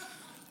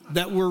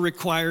that were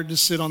required to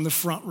sit on the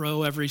front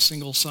row every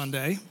single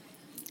Sunday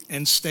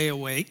and stay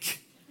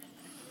awake.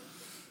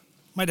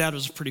 My dad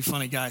was a pretty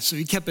funny guy, so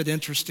he kept it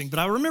interesting. But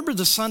I remember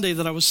the Sunday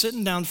that I was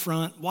sitting down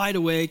front, wide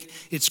awake.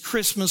 It's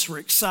Christmas, we're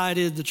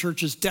excited, the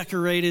church is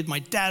decorated, my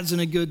dad's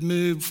in a good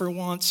mood for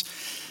once.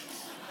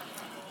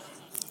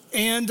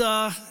 And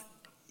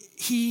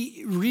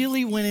he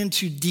really went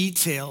into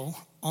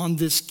detail on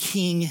this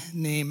king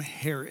named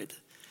Herod.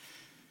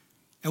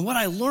 And what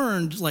I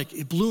learned,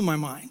 it blew my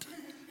mind.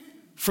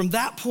 From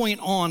that point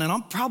on, and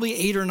I'm probably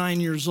 8 or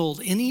 9 years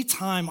old,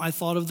 anytime I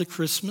thought of the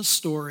Christmas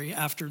story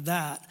after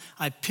that,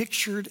 I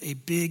pictured a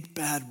big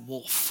bad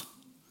wolf.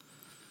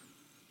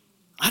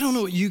 I don't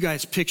know what you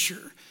guys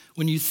picture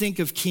when you think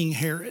of King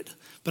Herod,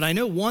 but I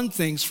know one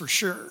thing's for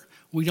sure.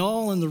 We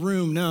all in the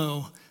room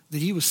know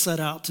that he was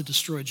set out to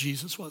destroy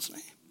Jesus, wasn't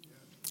he?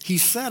 He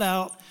set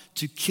out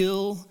to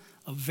kill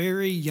a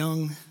very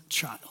young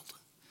child.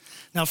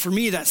 Now, for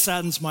me, that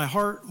saddens my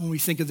heart when we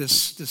think of this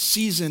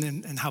season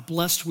and how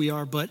blessed we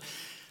are. But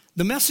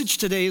the message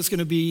today is going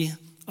to be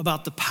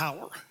about the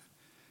power.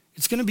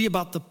 It's going to be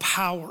about the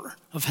power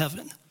of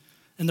heaven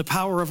and the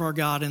power of our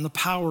God and the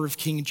power of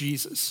King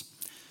Jesus.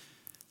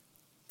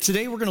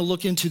 Today, we're going to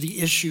look into the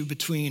issue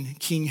between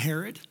King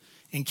Herod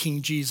and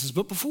King Jesus.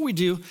 But before we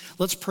do,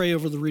 let's pray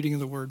over the reading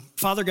of the word.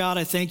 Father God,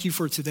 I thank you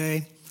for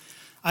today.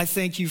 I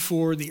thank you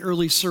for the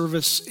early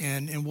service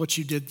and what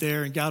you did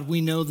there. And God,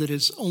 we know that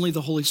it's only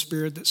the Holy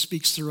Spirit that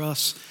speaks through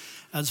us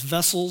as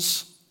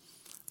vessels,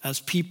 as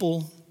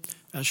people,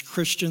 as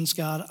Christians.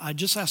 God, I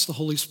just ask the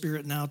Holy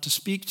Spirit now to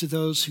speak to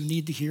those who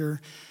need to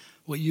hear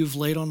what you've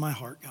laid on my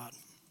heart, God.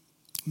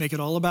 Make it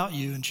all about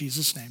you in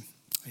Jesus' name.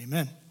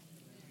 Amen.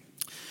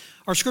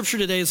 Our scripture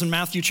today is in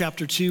Matthew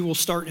chapter 2. We'll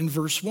start in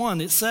verse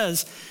 1. It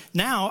says,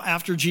 "Now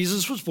after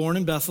Jesus was born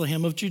in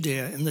Bethlehem of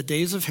Judea in the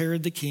days of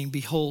Herod the king,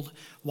 behold,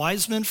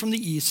 wise men from the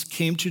east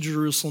came to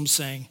Jerusalem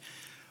saying,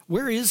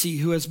 'Where is he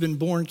who has been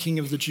born King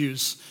of the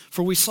Jews?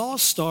 For we saw a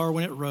star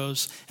when it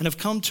rose and have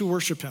come to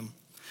worship him.'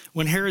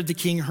 When Herod the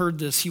king heard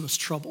this, he was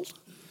troubled."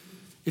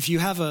 If you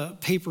have a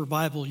paper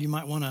Bible, you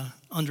might want to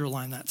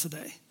underline that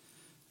today.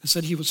 It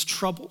said he was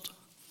troubled.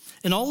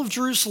 And all of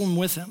Jerusalem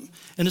with him,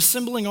 and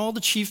assembling all the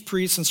chief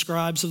priests and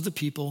scribes of the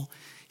people,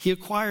 he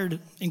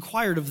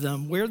inquired of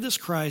them where this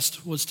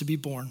Christ was to be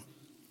born.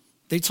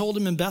 They told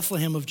him, "In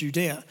Bethlehem of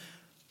Judea,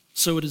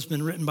 so it has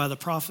been written by the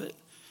prophet.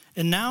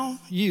 And now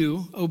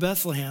you, O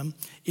Bethlehem,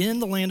 in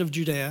the land of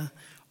Judea,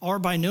 are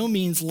by no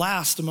means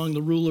last among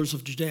the rulers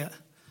of Judea.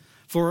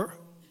 For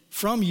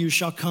from you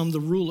shall come the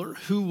ruler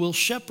who will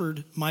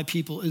shepherd my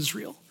people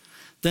Israel."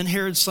 Then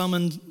Herod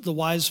summoned the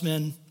wise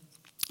men,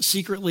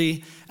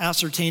 secretly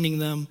ascertaining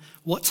them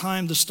what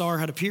time the star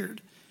had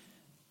appeared,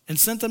 and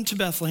sent them to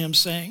Bethlehem,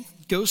 saying,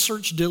 "Go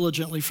search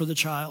diligently for the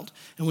child,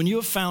 and when you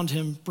have found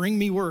him, bring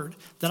me word,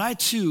 that I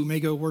too may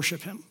go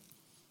worship him."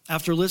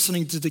 After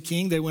listening to the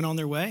king, they went on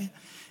their way,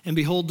 and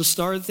behold, the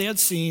star that they had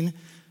seen,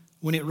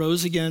 when it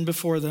rose again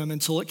before them,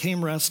 until it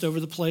came rest over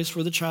the place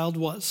where the child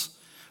was.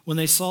 When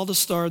they saw the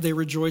star, they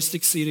rejoiced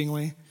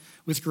exceedingly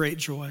with great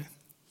joy.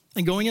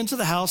 And going into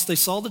the house, they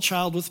saw the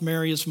child with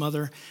Mary, his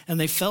mother, and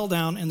they fell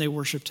down and they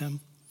worshiped him.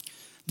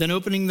 Then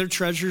opening their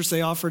treasures,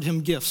 they offered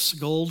him gifts,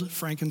 gold,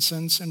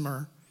 frankincense, and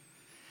myrrh.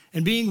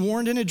 And being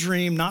warned in a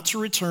dream not to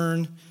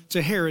return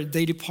to Herod,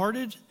 they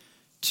departed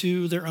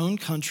to their own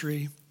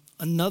country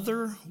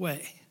another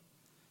way.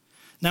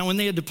 Now when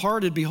they had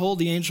departed, behold,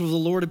 the angel of the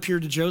Lord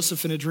appeared to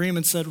Joseph in a dream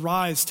and said,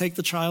 "Rise, take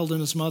the child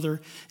and his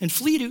mother, and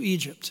flee to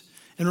Egypt,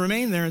 and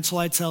remain there until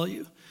I tell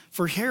you.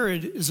 For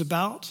Herod is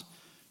about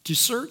to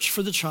search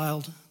for the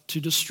child to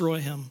destroy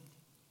him."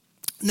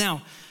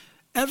 Now,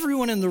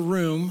 everyone in the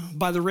room,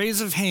 by the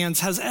raise of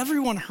hands, has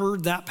everyone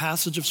heard that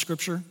passage of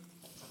scripture?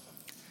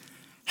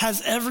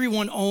 Has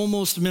everyone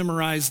almost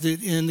memorized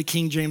it in the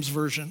King James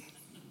Version?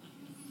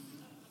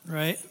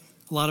 Right?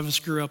 A lot of us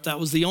grew up. That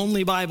was the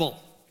only Bible.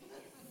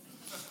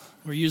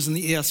 We're using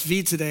the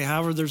ESV today.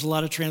 However, there's a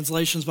lot of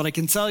translations, but I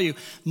can tell you,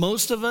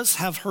 most of us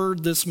have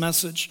heard this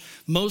message.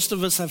 Most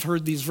of us have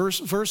heard these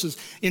verses.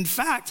 In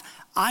fact,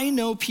 I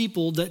know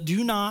people that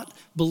do not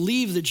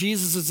believe that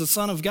Jesus is the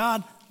Son of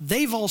God.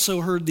 They've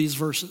also heard these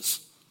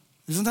verses.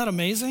 Isn't that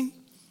amazing?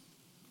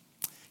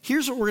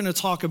 Here's what we're going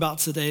to talk about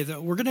today,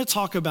 though. We're going to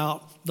talk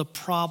about the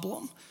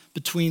problem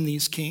between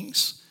these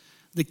kings.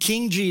 The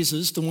King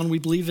Jesus, the one we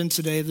believe in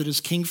today that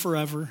is king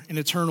forever and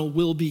eternal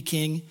will be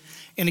king,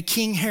 and a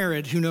King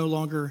Herod who no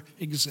longer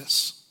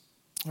exists.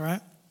 All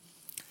right?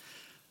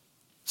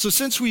 So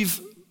since we've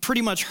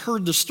pretty much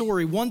heard the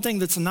story, one thing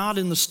that's not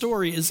in the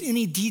story is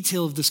any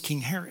detail of this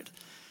King Herod.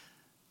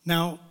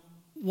 Now,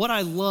 what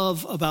I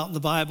love about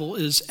the Bible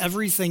is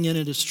everything in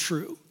it is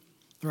true,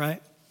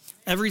 right?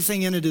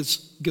 Everything in it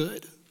is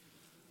good.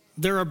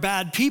 There are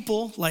bad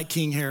people like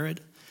King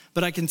Herod,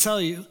 but I can tell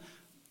you,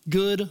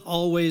 good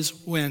always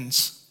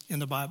wins in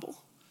the Bible.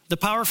 The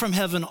power from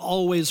heaven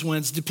always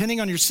wins. Depending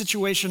on your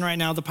situation right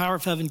now, the power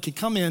of heaven can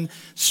come in,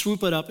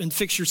 swoop it up, and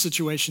fix your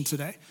situation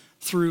today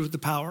through the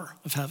power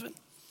of heaven.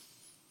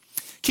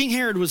 King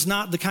Herod was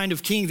not the kind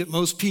of king that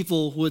most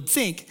people would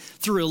think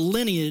through a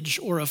lineage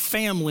or a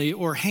family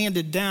or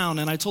handed down.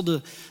 And I told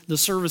the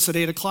service at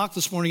 8 o'clock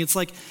this morning, it's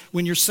like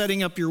when you're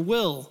setting up your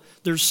will,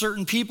 there's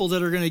certain people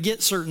that are going to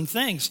get certain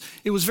things.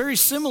 It was very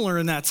similar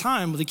in that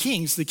time with the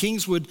kings. The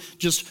kings would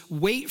just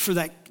wait for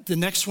the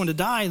next one to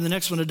die and the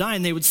next one to die,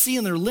 and they would see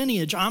in their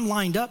lineage, I'm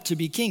lined up to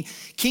be king.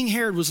 King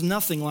Herod was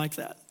nothing like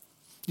that.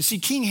 You see,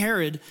 King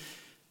Herod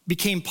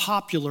became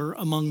popular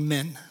among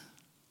men.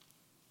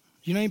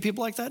 You know any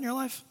people like that in your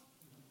life?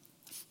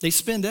 They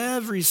spend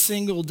every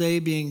single day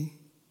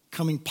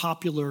becoming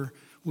popular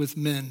with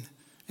men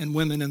and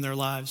women in their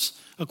lives,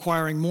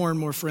 acquiring more and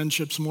more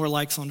friendships, more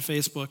likes on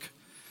Facebook.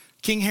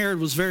 King Herod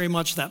was very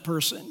much that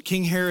person.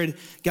 King Herod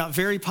got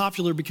very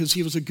popular because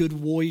he was a good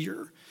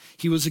warrior.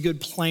 He was a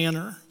good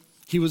planner.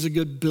 He was a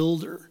good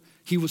builder.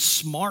 He was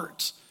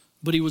smart,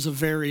 but he was a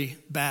very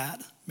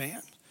bad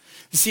man.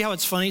 You see how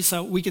it's funny?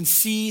 So we can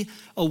see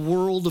a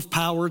world of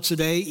power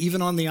today,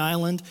 even on the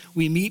island.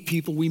 We meet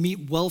people, we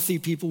meet wealthy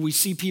people. We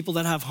see people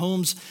that have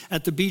homes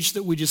at the beach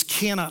that we just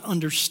cannot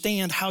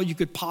understand how you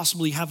could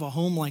possibly have a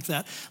home like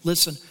that.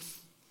 Listen,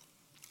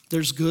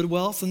 there's good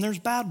wealth and there's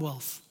bad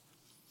wealth.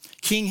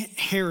 King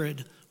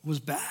Herod was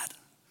bad,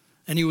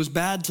 and he was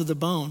bad to the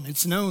bone.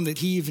 It's known that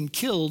he even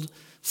killed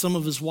some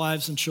of his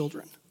wives and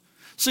children.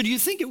 So do you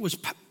think it was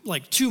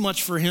like too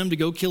much for him to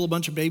go kill a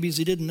bunch of babies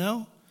he didn't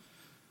know?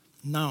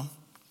 No.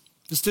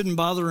 This didn't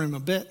bother him a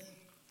bit.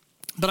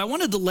 But I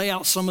wanted to lay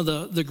out some of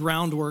the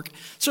groundwork.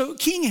 So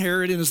King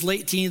Herod in his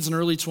late teens and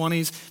early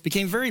 20s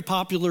became very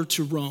popular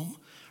to Rome.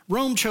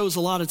 Rome chose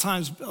a lot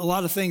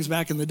of things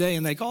back in the day,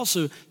 and they could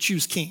also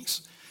choose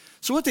kings.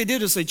 So what they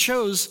did is they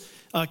chose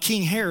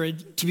King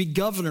Herod to be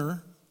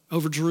governor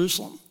over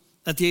Jerusalem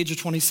at the age of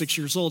 26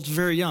 years old.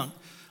 Very young.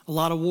 A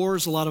lot of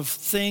wars, a lot of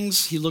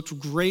things. He looked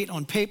great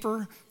on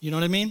paper. You know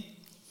what I mean?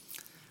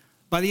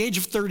 By the age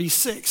of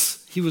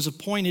 36, he was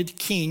appointed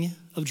king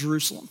of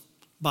Jerusalem.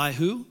 By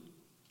who?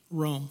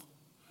 Rome.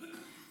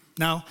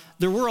 Now,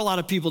 there were a lot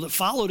of people that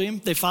followed him.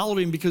 They followed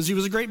him because he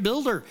was a great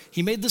builder.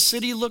 He made the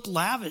city look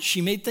lavish.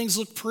 He made things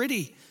look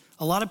pretty.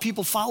 A lot of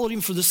people followed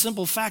him for the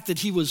simple fact that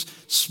he was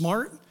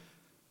smart.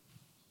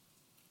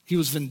 He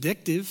was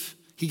vindictive.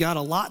 He got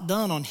a lot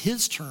done on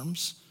his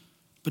terms,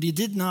 but he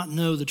did not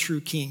know the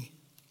true king.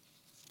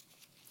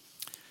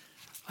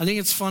 I think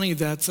it's funny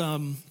that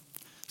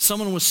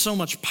someone with so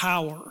much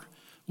power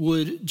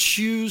would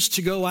choose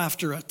to go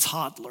after a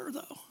toddler,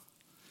 though.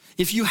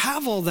 If you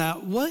have all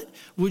that, what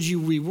would you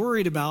be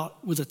worried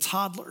about with a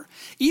toddler?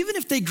 Even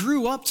if they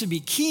grew up to be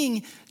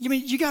king,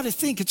 you got to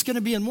think it's going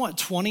to be in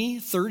 20,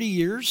 30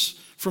 years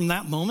from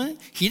that moment?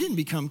 He didn't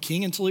become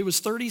king until he was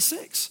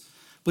 36,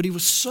 but he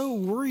was so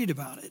worried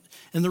about it.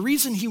 And the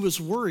reason he was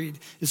worried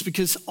is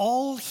because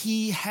all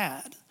he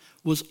had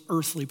was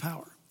earthly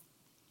power.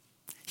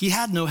 He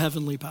had no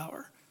heavenly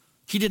power.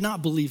 He did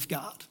not believe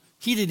God.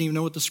 He didn't even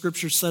know what the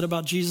scripture said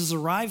about Jesus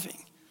arriving.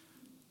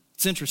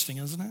 It's interesting,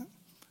 isn't it?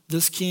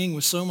 This king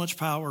with so much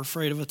power,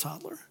 afraid of a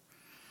toddler.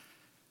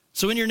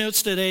 So in your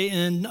notes today,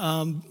 in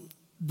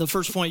the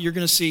first point, you're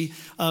going to see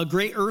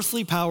great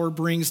earthly power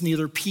brings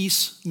neither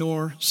peace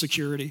nor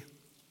security.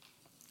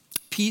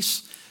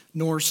 Peace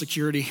nor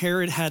security.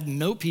 Herod had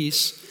no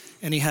peace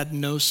and he had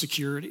no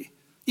security.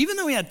 Even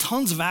though he had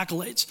tons of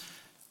accolades.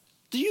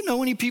 Do you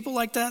know any people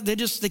like that?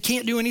 They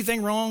can't do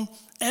anything wrong.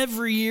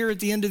 Every year at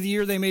the end of the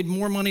year, they made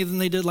more money than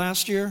they did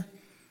last year.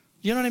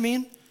 You know what I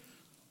mean?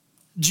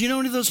 Do you know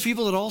any of those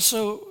people that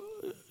also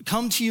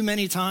come to you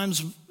many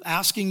times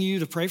asking you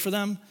to pray for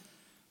them?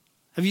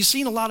 Have you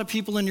seen a lot of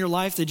people in your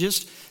life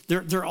that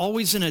they're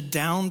always in a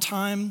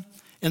downtime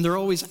and they're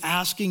always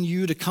asking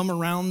you to come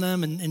around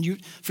them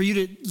and for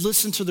you to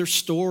listen to their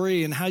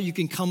story and how you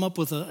can come up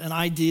with an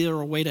idea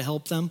or a way to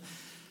help them?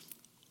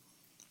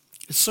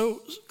 It's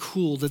so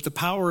cool that the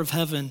power of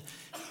heaven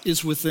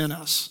is within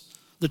us.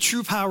 The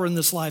true power in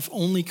this life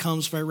only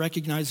comes by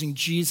recognizing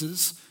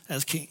Jesus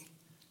as king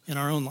in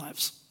our own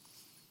lives.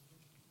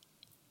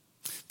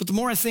 But the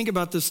more I think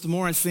about this, the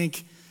more I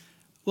think,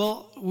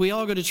 well, we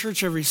all go to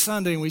church every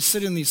Sunday and we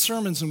sit in these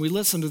sermons and we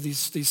listen to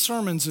these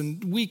sermons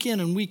and week in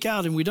and week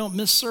out and we don't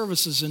miss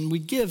services and we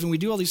give and we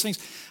do all these things.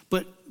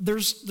 But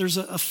there's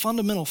a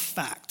fundamental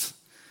fact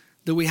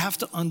that we have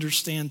to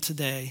understand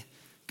today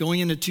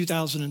going into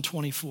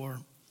 2024.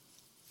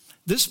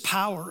 This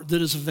power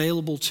that is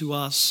available to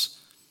us,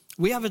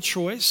 we have a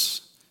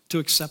choice to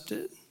accept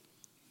it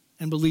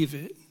and believe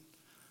it,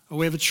 or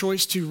we have a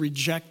choice to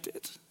reject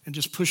it and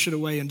just push it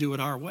away and do it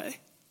our way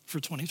for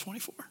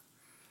 2024.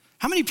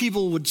 How many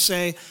people would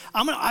say,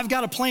 I've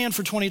got a plan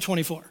for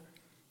 2024?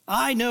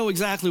 I know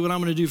exactly what I'm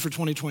going to do for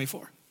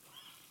 2024.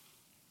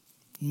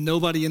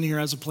 Nobody in here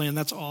has a plan.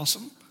 That's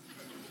awesome.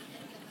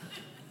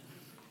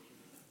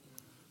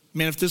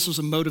 Man, if this was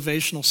a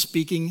motivational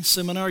speaking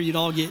seminar, you'd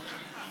all get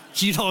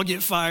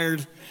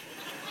fired.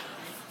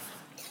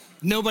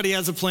 Nobody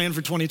has a plan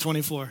for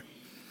 2024.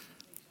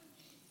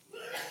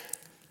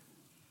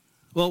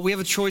 Well, we have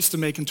a choice to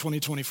make in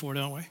 2024,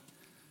 don't we?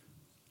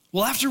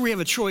 Well, after we have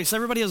a choice,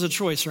 everybody has a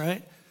choice,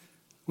 right?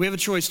 We have a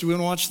choice. Do we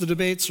want to watch the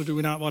debates or do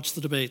we not watch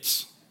the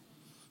debates?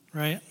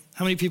 Right?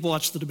 How many people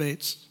watch the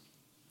debates?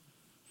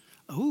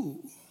 Oh,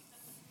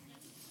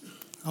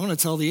 I'm going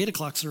to tell the 8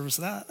 o'clock service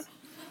that.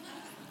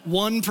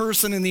 One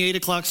person in the 8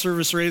 o'clock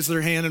service raised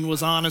their hand and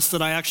was honest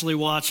that I actually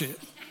watch it.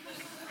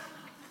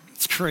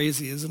 It's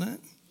crazy, isn't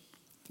it?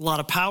 A lot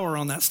of power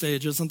on that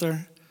stage, isn't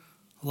there?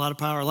 A lot of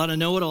power, a lot of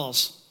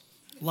know-it-alls.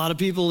 A lot of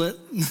people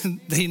that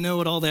they know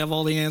it all, they have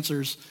all the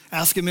answers.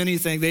 Ask them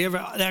anything. They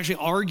actually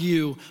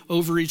argue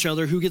over each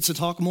other who gets to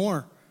talk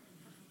more.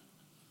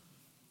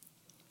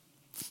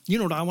 You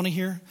know what I want to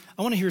hear?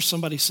 I want to hear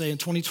somebody say in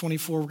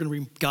 2024, we're going to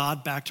bring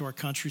God back to our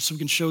country so we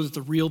can show that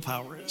the real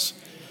power is,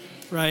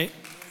 right?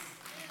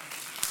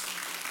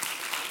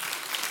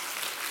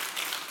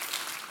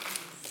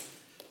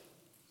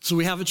 So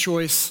we have a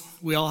choice.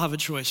 We all have a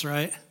choice,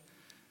 right?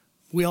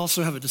 We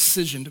also have a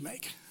decision to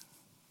make.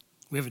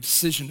 We have a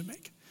decision to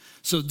make.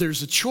 So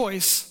there's a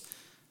choice,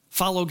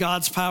 follow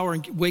God's power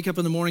and wake up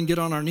in the morning, get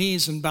on our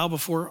knees and bow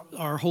before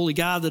our holy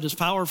God that is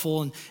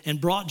powerful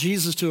and brought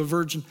Jesus to a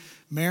Virgin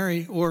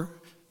Mary, or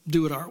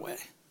do it our way,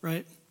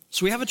 right?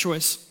 So we have a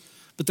choice,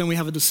 but then we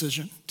have a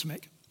decision to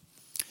make.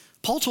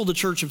 Paul told the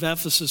church of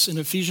Ephesus in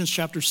Ephesians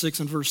chapter 6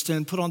 and verse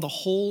 10, put on the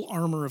whole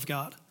armor of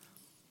God.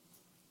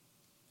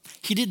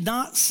 He did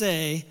not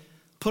say,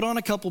 put on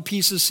a couple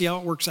pieces, see how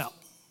it works out.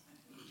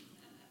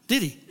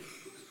 Did he?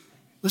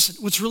 Listen,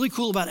 what's really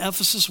cool about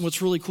Ephesus and what's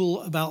really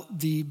cool about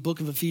the book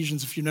of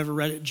Ephesians, if you've never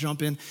read it,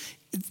 jump in.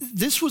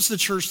 This was the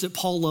church that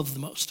Paul loved the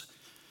most.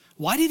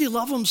 Why did he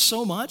love them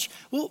so much?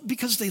 Well,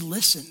 because they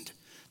listened.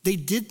 They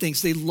did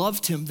things. They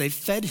loved him. They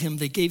fed him.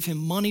 They gave him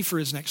money for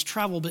his next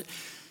travel, but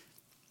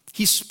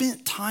he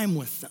spent time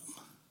with them.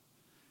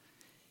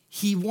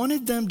 He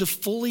wanted them to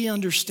fully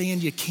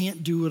understand you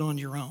can't do it on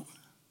your own.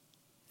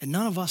 And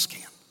none of us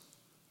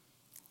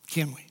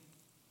can we?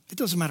 It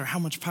doesn't matter how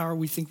much power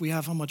we think we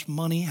have, how much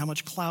money, how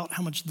much clout,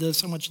 how much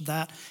this, how much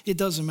that. It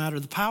doesn't matter.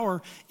 The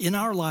power in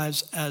our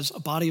lives as a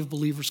body of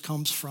believers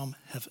comes from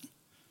heaven.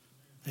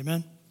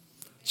 Amen?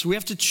 So we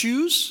have to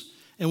choose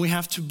and we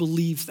have to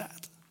believe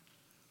that.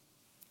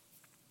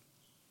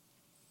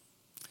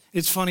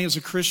 It's funny, as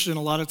a Christian,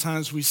 a lot of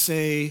times we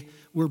say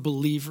we're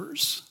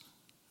believers,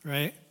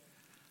 right?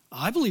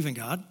 I believe in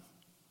God.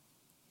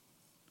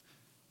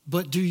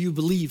 But do you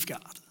believe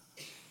God?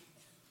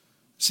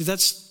 See,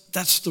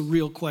 that's the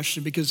real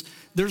question, because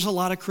there's a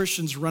lot of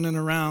Christians running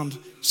around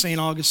St.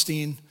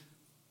 Augustine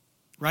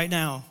right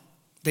now.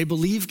 They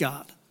believe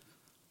God,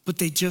 but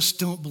they just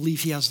don't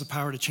believe he has the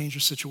power to change their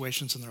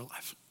situations in their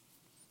life.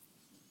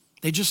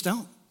 They just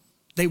don't.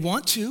 They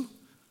want to,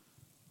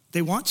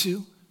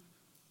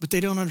 but they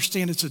don't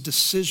understand it's a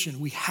decision.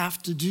 We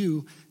have to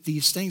do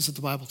these things that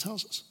the Bible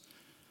tells us.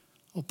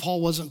 Well,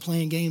 Paul wasn't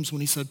playing games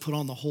when he said put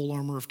on the whole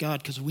armor of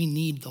God, because we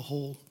need the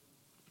whole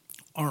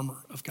armor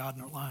of God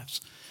in our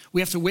lives.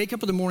 We have to wake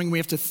up in the morning, we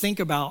have to think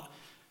about,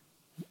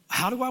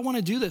 how do I want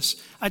to do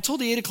this? I told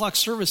the 8 o'clock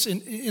service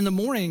in the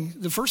morning,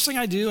 the first thing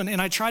I do,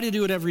 and I try to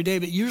do it every day,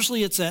 but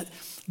usually it's at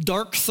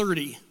dark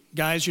 30.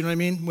 Guys, you know what I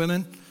mean?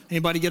 Women,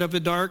 anybody get up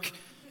at dark?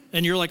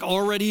 And you're like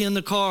already in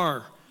the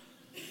car,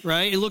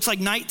 right? It looks like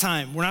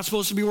nighttime. We're not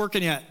supposed to be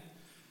working yet.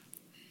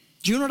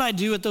 Do you know what I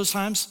do at those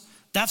times?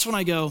 That's when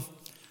I go,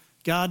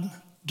 God,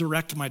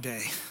 direct my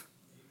day.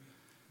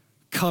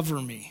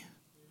 Cover me.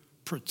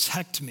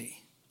 Protect me.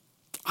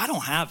 I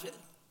don't have it.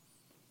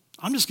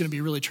 I'm just going to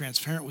be really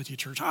transparent with you,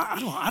 church. I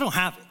don't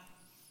have it.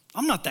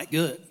 I'm not that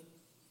good.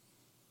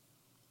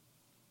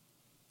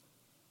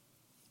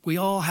 We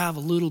all have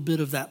a little bit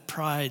of that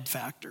pride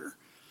factor.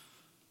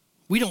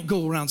 We don't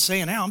go around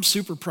saying, hey, I'm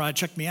super pride,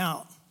 check me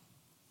out.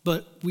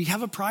 But we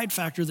have a pride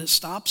factor that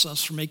stops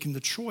us from making the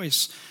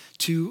choice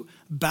to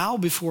bow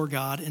before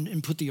God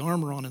and put the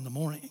armor on in the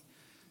morning.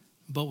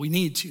 But we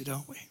need to,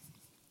 don't we?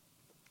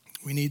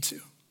 We need to.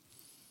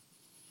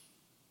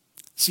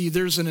 See,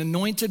 there's an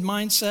anointed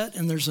mindset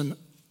and there's an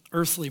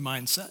earthly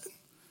mindset.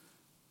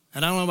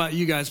 And I don't know about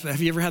you guys, but have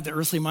you ever had the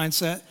earthly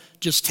mindset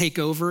just take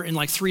over, and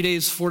like 3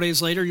 days, 4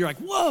 days later, you're like,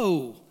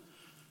 whoa,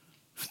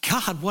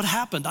 God, what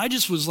happened? I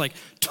just was like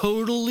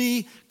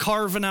totally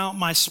carving out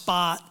my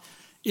spot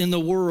in the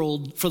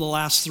world for the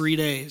last 3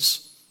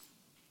 days.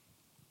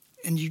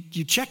 And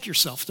you check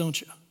yourself, don't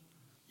you?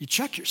 You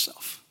check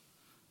yourself.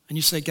 And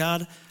you say,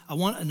 God, I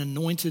want an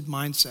anointed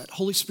mindset.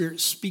 Holy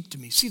Spirit, speak to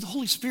me. See, the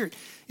Holy Spirit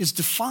is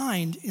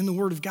defined in the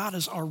Word of God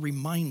as our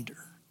reminder,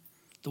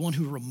 the one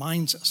who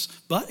reminds us.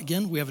 But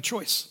again, we have a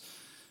choice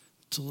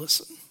to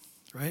listen,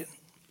 right?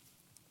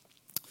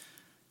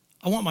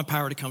 I want my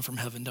power to come from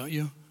heaven, don't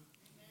you?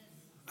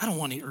 I don't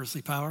want any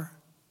earthly power.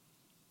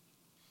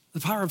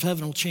 The power of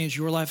heaven will change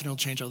your life and it'll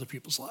change other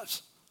people's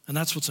lives. And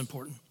that's what's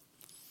important.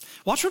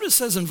 Watch what it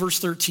says in verse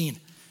 13.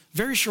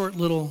 Very short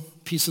little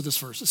piece of this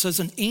verse. It says,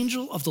 an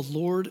angel of the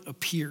Lord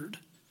appeared.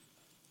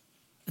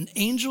 An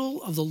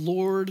angel of the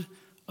Lord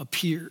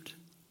appeared.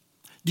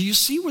 Do you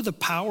see where the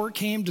power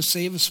came to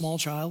save a small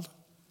child?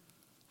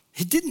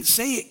 It didn't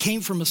say it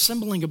came from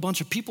assembling a bunch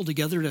of people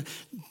together to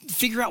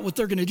figure out what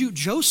they're going to do.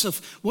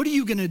 Joseph, what are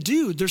you going to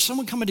do? There's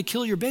someone coming to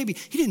kill your baby.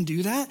 He didn't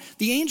do that.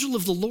 The angel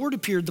of the Lord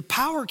appeared. The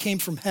power came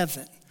from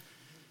heaven.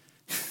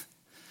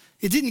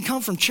 It didn't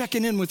come from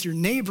checking in with your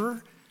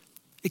neighbor.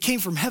 It came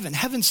from heaven.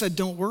 Heaven said,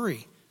 don't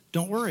worry.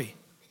 Don't worry.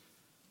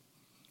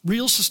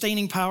 Real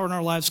sustaining power in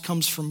our lives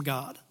comes from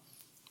God.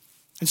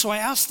 And so I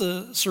asked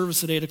the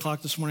service at 8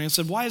 o'clock this morning, I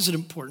said, why is it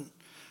important?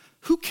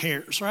 Who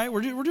cares, right?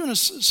 We're doing a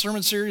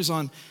sermon series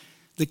on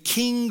the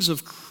kings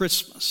of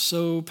Christmas.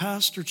 So,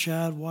 Pastor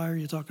Chad, why are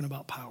you talking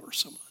about power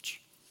so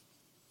much?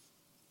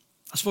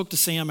 I spoke to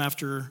Sam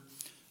after,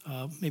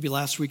 maybe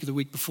last week or the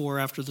week before,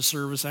 after the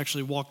service. I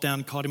actually walked down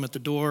and caught him at the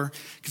door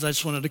because I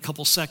just wanted a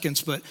couple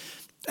seconds. But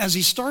as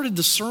he started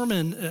the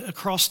sermon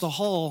across the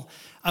hall,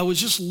 I was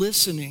just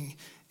listening.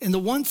 And the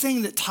one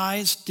thing that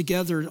ties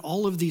together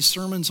all of these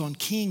sermons on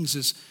kings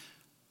is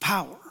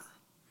power.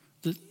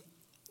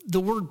 The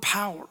word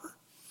power.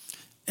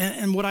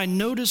 And what I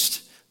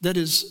noticed that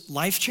is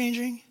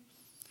life-changing,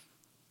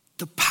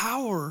 the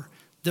power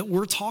that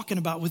we're talking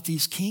about with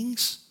these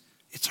kings,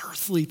 it's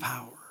earthly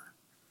power.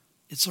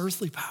 It's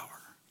earthly power.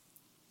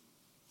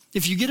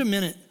 If you get a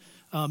minute,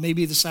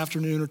 maybe this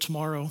afternoon or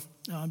tomorrow,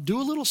 do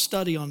a little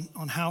study on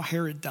how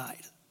Herod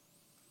died.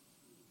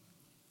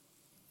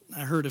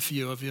 I heard a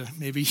few of you.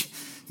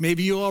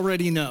 Maybe you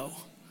already know.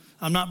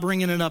 I'm not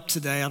bringing it up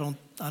today. I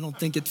don't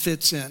think it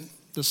fits in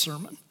the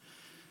sermon.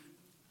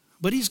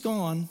 But he's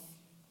gone.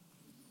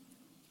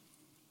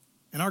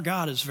 And our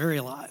God is very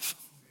alive.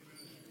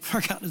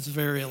 Our God is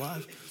very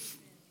alive.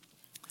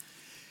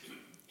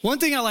 One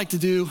thing I like to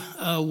do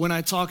when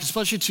I talk,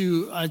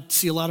 especially I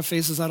see a lot of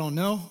faces I don't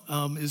know,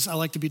 is I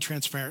like to be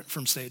transparent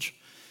from stage.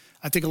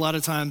 I think a lot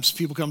of times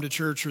people come to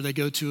church or they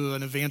go to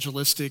an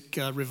evangelistic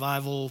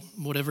revival,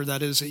 whatever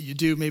that is that you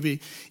do, maybe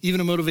even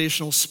a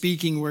motivational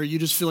speaking where you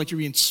just feel like you're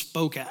being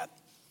spoke at,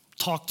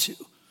 talked to,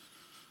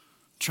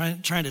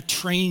 trying to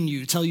train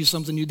you, tell you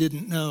something you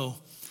didn't know.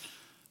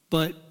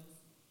 But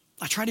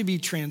I try to be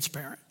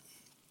transparent.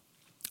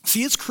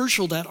 See, it's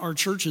crucial that our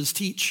churches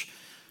teach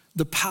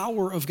the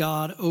power of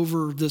God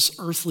over this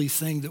earthly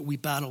thing that we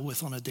battle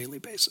with on a daily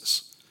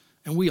basis.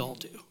 And we all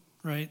do,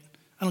 right?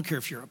 I don't care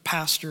if you're a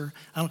pastor.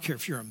 I don't care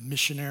if you're a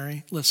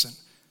missionary. Listen,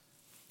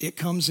 it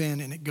comes in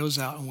and it goes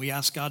out, and we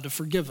ask God to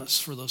forgive us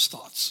for those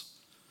thoughts.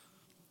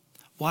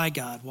 Why,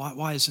 God?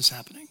 Why is this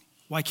happening?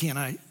 Why can't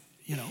I,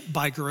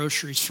 buy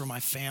groceries for my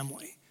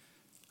family?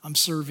 I'm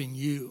serving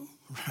you,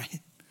 right?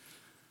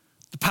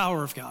 The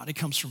power of God, it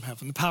comes from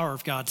heaven. The power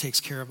of God takes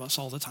care of us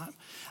all the time.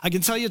 I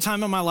can tell you a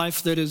time in my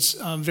life that is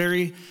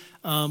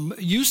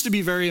used to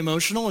be very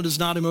emotional. It is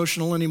not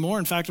emotional anymore.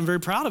 In fact, I'm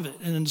very proud of it.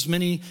 And as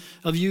many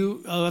of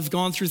you have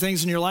gone through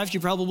things in your life, you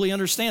probably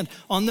understand.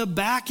 On the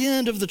back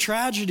end of the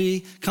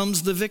tragedy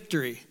comes the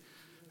victory,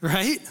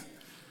 right?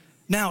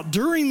 Now,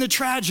 during the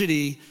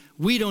tragedy,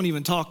 we don't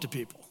even talk to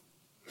people.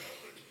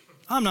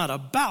 I'm not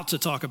about to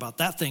talk about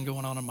that thing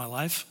going on in my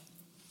life.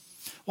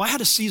 Well, I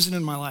had a season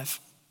in my life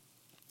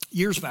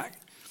years back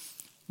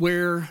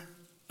where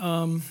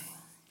God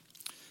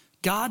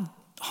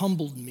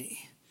humbled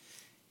me.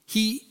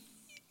 He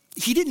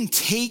didn't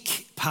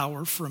take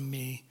power from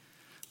me,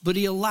 but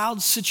he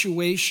allowed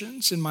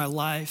situations in my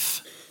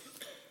life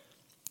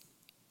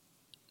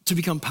to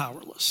become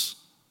powerless,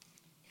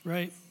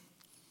 right?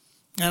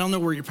 I don't know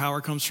where your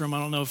power comes from. I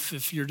don't know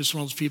if you're just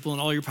one of those people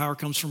and all your power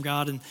comes from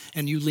God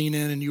and you lean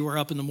in and you were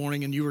up in the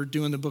morning and you were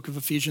doing the book of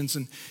Ephesians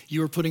and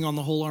you were putting on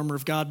the whole armor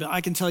of God. But I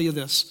can tell you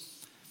this,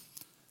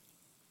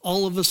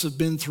 all of us have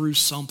been through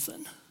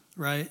something,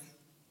 right?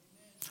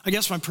 I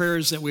guess my prayer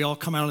is that we all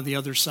come out on the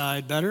other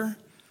side better.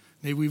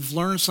 Maybe we've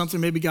learned something.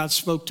 Maybe God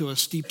spoke to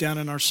us deep down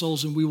in our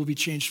souls and we will be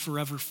changed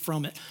forever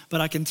from it. But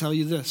I can tell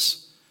you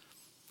this,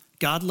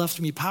 God left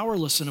me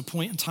powerless in a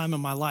point in time in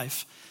my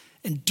life.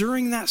 And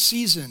during that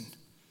season,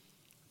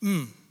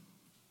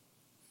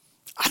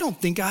 I don't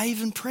think I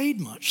even prayed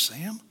much,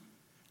 Sam.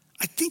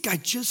 I think I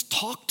just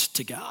talked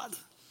to God.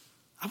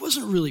 I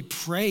wasn't really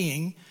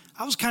praying.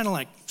 I was kind of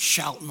like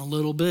shouting a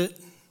little bit,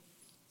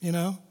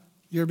 You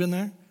ever been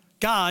there?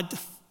 God,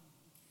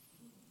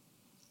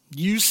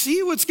 you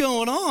see what's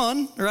going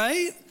on,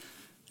 right?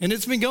 And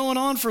it's been going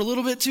on for a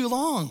little bit too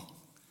long.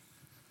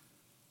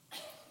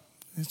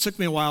 It took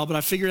me a while, but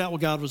I figured out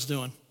what God was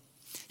doing.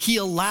 He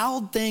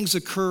allowed things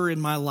occur in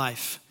my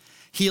life.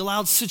 He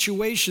allowed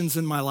situations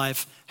in my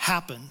life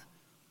happen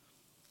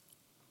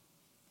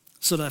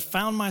so that I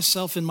found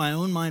myself in my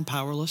own mind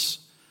powerless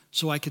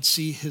so I could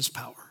see his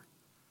power.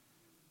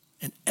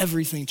 And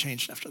everything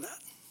changed after that.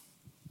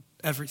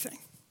 Everything.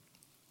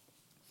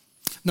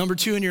 Number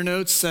 2 in your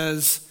notes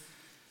says,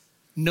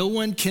 no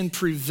one can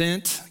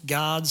prevent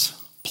God's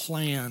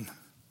plan.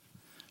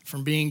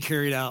 from being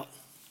carried out.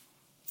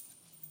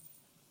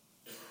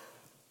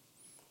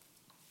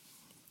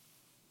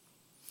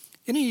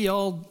 Any of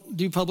y'all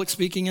do public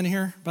speaking in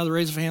here by the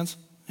raise of hands?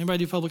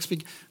 Anybody do public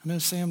speaking? I know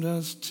Sam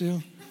does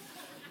too.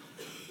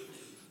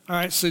 All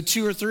right, so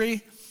 2 or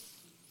 3.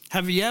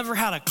 Have you ever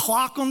had a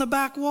clock on the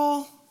back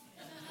wall?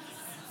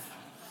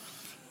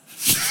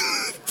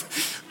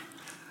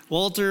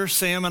 Walter,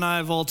 Sam, and I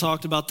have all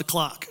talked about the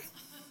clock.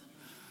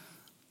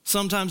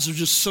 Sometimes there's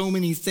just so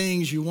many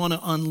things you want to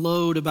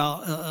unload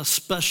about a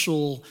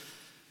special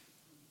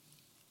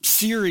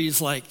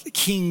series like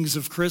Kings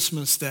of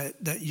Christmas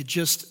that you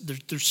just,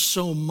 there's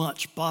so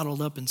much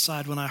bottled up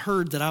inside. When I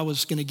heard that I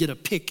was going to get to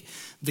pick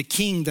the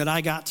king that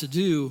I got to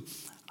do,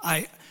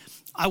 I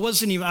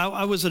was at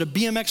a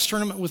BMX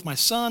tournament with my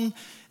son,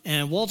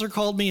 and Walter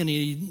called me and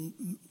he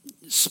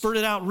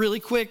spurted out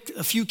really quick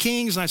a few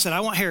kings, and I said,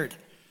 I want Herod.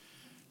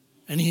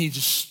 And he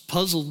just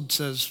puzzled,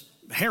 says,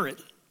 Herod.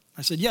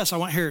 I said, yes, I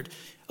want Herod.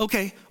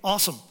 Okay,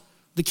 awesome.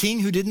 The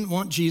king who didn't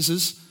want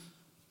Jesus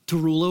to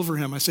rule over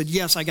him. I said,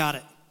 yes, I got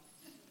it.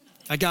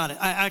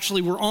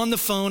 We're on the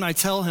phone. I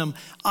tell him,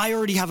 I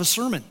already have a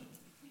sermon.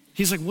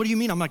 He's like, what do you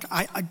mean? I'm like,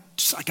 I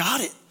got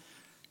it.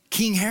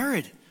 King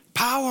Herod,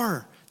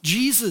 power,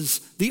 Jesus,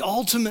 the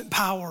ultimate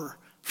power,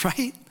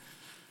 right?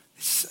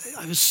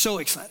 I was so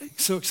excited.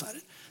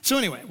 So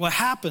anyway, what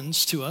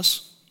happens to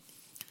us,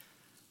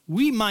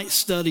 we might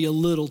study a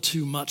little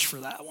too much for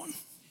that one.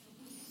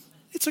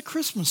 It's a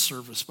Christmas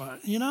service,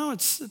 but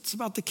it's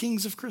about the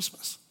kings of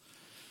Christmas.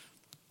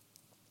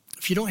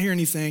 If you don't hear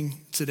anything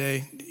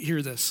today,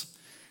 hear this.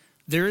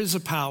 There is a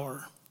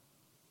power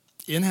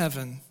in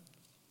heaven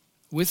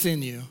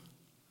within you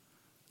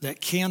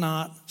that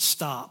cannot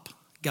stop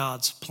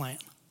God's plan.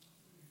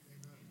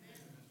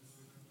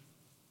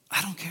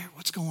 I don't care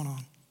what's going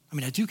on. I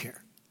mean, I do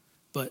care.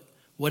 But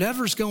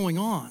whatever's going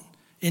on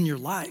in your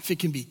life, it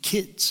can be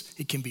kids,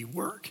 it can be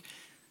work,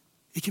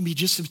 it can be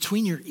just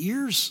between your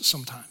ears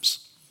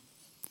sometimes.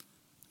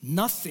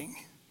 Nothing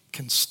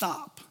can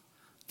stop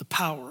the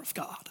power of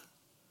God.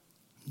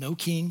 No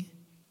king,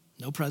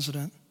 no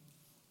president,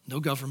 no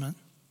government.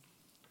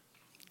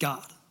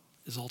 God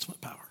is ultimate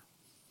power.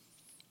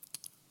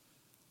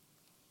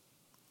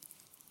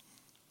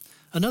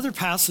 Another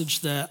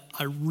passage that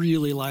I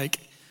really like,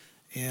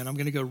 and I'm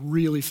going to go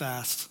really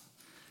fast,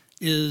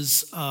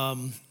 is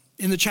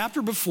in the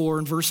chapter before,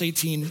 in verse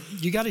 18,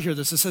 you got to hear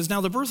this. It says,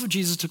 now the birth of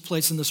Jesus took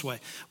place in this way.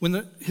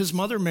 When his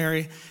mother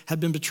Mary had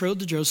been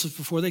betrothed to Joseph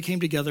before they came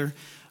together,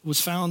 was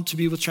found to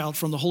be with child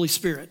from the Holy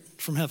Spirit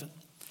from heaven.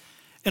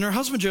 And her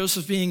husband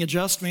Joseph, being a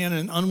just man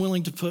and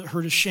unwilling to put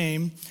her to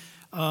shame,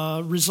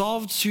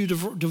 resolved to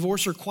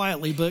divorce her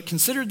quietly, but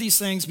considered these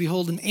things.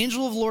 Behold, an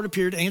angel of the Lord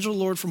appeared. Angel of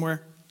the Lord from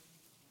where?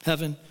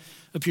 Heaven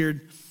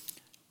appeared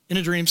in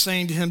a dream,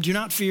 saying to him, do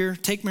not fear,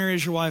 take Mary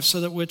as your wife,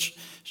 so that which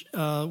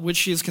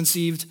she has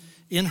conceived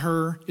in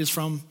her is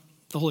from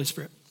the Holy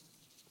Spirit.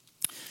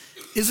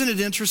 Isn't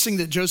it interesting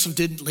that Joseph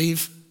didn't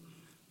leave?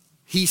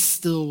 He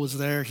still was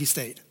there. He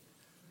stayed.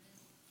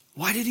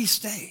 Why did he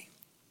stay?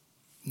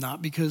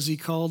 Not because he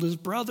called his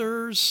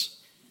brothers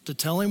to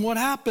tell him what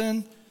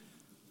happened,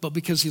 but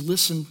because he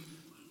listened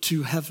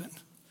to heaven.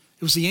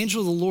 It was the angel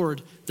of the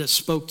Lord that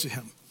spoke to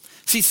him.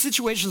 See,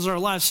 situations in our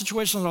lives,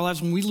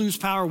 when we lose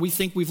power, we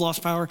think we've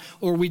lost power,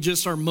 or we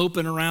just are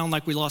moping around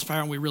like we lost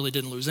power and we really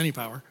didn't lose any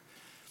power.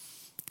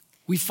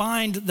 We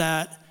find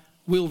that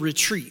we'll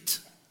retreat,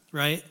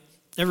 right?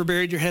 Ever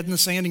buried your head in the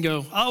sand and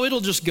go, oh,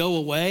 it'll just go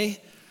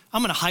away?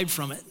 I'm going to hide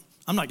from it.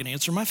 I'm not going to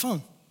answer my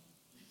phone.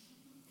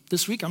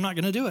 This week, I'm not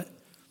going to do it.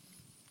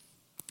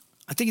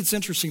 I think it's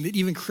interesting that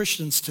even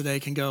Christians today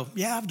can go,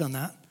 yeah, I've done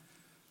that.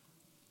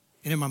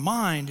 And in my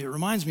mind, it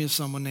reminds me of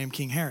someone named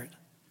King Herod.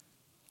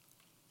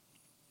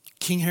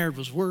 King Herod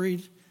was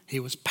worried.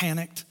 He was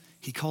panicked.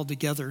 He called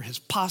together his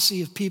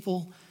posse of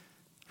people,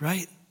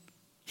 right?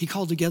 He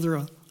called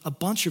together a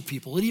bunch of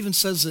people. It even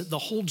says that the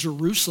whole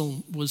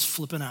Jerusalem was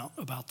flipping out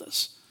about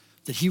this,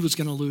 that he was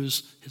going to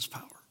lose his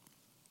power.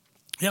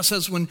 Yeah, it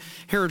says when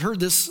Herod heard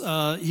this,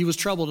 he was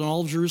troubled, and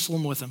all of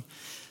Jerusalem with him.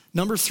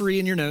 Number 3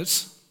 in your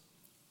notes,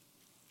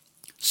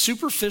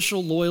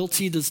 superficial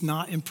loyalty does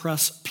not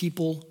impress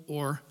people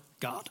or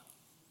God.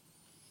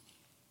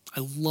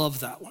 I love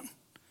that one.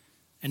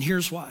 And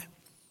here's why.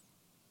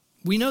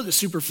 We know that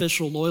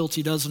superficial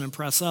loyalty doesn't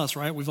impress us,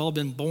 right? We've all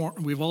been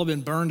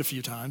burned a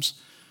few times.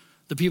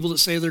 The people that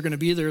say they're going to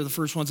be there are the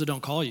first ones that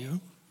don't call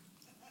you.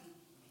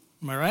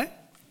 Am I right?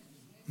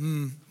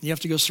 You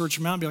have to go search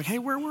them out and be like, hey,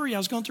 where were you? I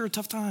was going through a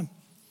tough time.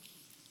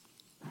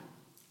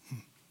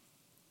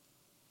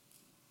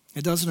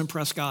 It doesn't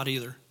impress God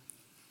either.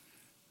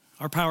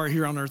 Our power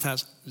here on earth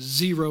has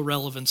zero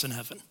relevance in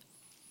heaven.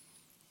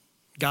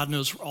 God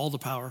knows where all the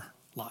power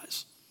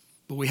lies.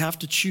 But we have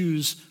to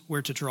choose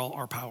where to draw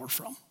our power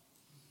from.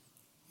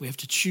 We have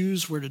to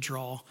choose where to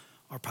draw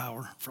our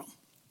power from.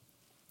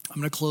 I'm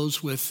going to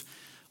close with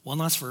one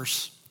last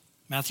verse,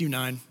 Matthew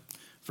 9,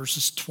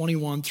 verses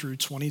 21 through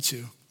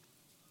 22.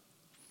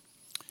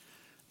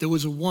 There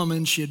was a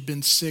woman, she had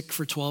been sick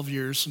for 12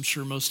 years. I'm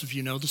sure most of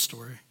you know the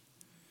story.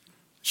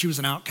 She was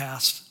an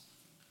outcast.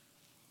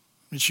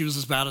 mean, she was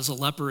as bad as a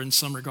leper in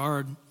some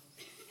regard.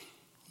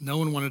 No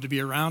one wanted to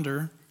be around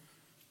her.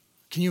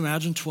 Can you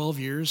imagine 12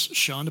 years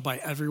shunned by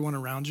everyone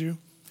around you,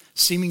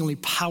 seemingly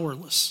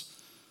powerless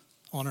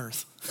on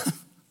earth?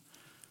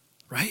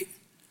 Right?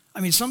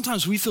 I mean,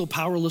 sometimes we feel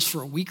powerless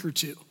for a week or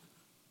two.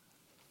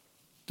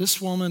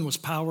 This woman was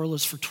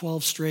powerless for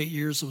 12 straight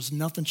years. There was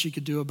nothing she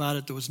could do about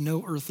it. There was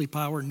no earthly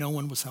power. No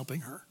one was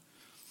helping her.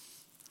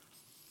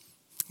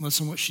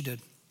 Listen what she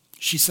did.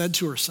 She said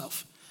to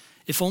herself,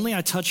 if only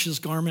I touch his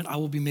garment, I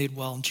will be made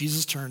well. And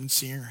Jesus turned and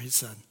seeing her, he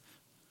said,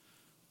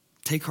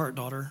 take heart,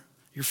 daughter.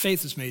 Your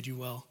faith has made you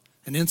well.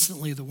 And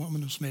instantly the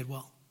woman was made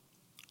well.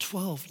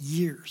 12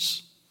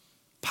 years,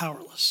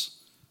 powerless,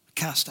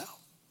 cast out.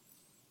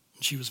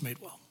 And she was made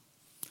well.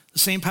 The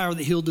same power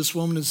that healed this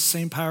woman is the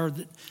same power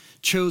that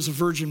chose a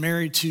Virgin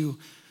Mary to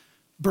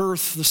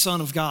birth the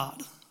Son of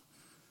God.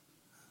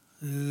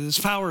 This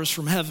power is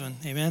from heaven,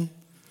 amen?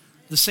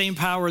 The same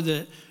power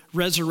that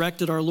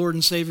resurrected our Lord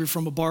and Savior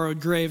from a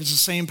borrowed grave is the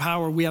same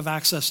power we have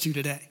access to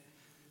today,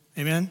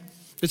 amen?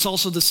 It's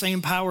also the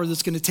same power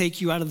that's going to take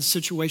you out of the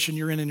situation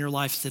you're in your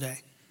life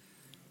today.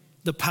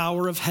 The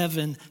power of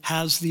heaven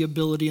has the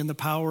ability, and the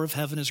power of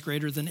heaven is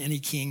greater than any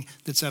king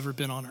that's ever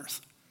been on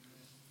earth.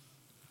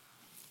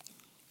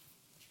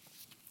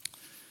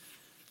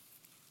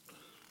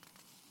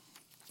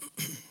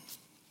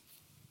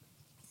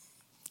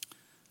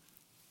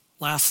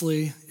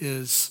 Lastly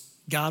is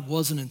God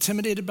wasn't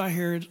intimidated by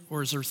Herod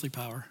or his earthly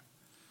power.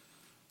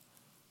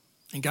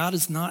 And God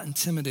is not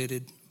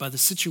intimidated by the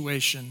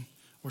situation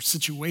or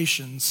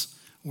situations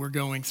we're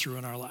going through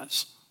in our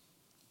lives.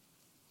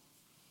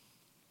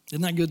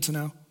 Isn't that good to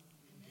know?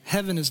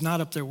 Heaven is not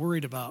up there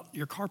worried about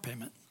your car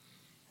payment.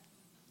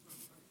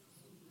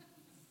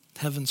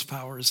 Heaven's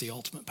power is the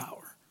ultimate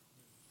power.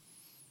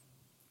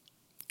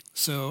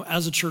 So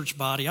as a church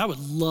body, I would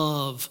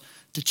love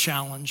to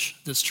challenge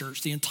this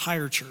church, the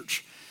entire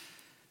church,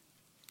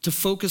 to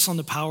focus on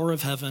the power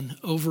of heaven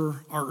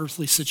over our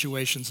earthly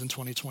situations in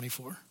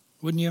 2024.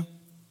 Wouldn't you?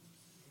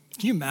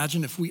 Can you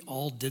imagine if we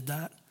all did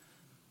that?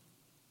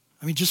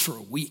 I mean, just for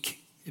a week,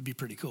 it'd be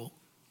pretty cool.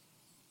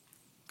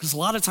 Because a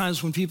lot of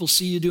times when people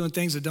see you doing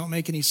things that don't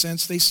make any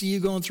sense, they see you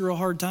going through a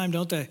hard time,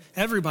 don't they?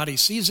 Everybody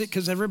sees it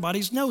because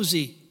everybody's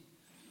nosy,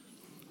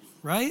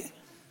 right?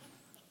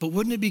 But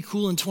wouldn't it be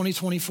cool in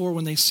 2024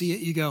 when they see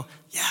it, you go,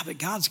 yeah, but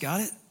God's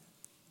got it.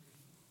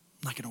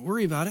 I'm not going to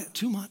worry about it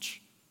too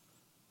much.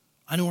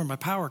 I know where my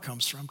power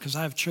comes from because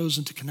I have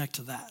chosen to connect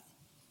to that.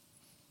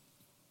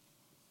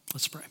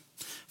 Let's pray.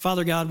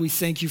 Father God, we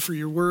thank you for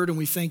your word, and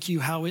we thank you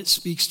how it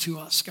speaks to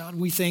us. God,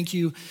 we thank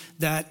you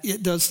that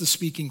it does the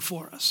speaking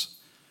for us.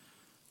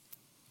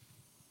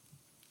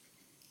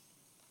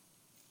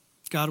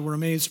 God, we're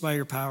amazed by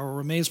your power.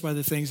 We're amazed by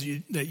the things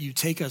that you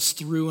take us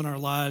through in our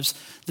lives,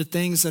 the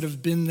things that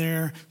have been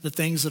there, the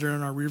things that are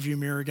in our rearview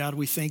mirror. God,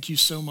 we thank you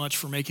so much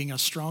for making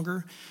us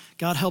stronger.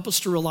 God, help us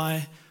to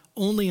rely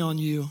only on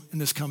you in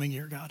this coming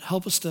year, God.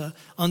 Help us to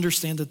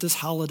understand that this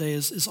holiday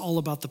is all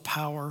about the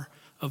power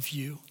of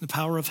you, the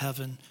power of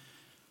heaven,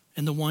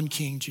 and the one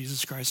King,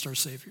 Jesus Christ, our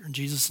Savior. In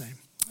Jesus' name,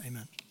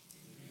 amen.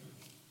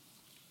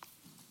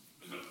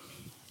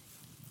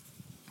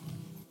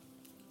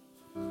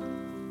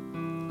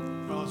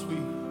 Well, as we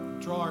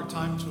draw our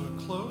time to a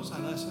close,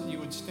 I'd ask that you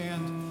would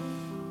stand.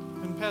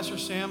 And Pastor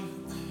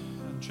Sam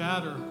and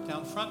Chad are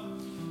down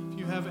front. If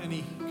you have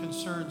any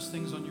concerns,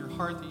 things on your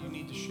heart that you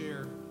need to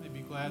share, they'd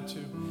be glad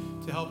to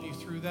help you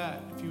through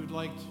that. If you would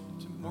like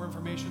more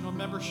information on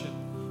membership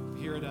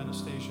here at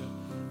Anastasia,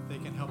 they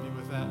can help you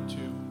with that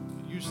too.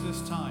 Use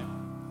this time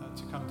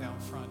to come down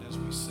front as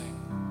we sing.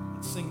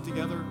 Let's sing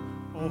together,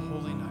 O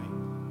Holy Night.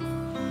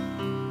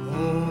 O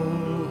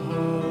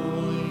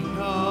holy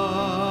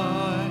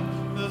night,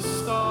 the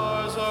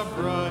stars are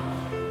bright,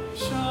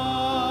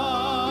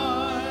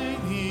 shining.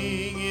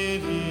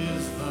 It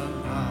is the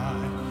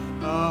night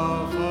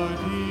of our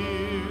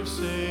dear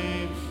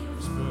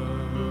Savior's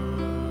birth.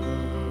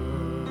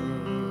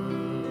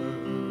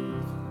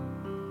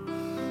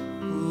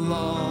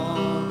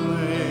 Long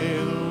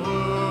lay the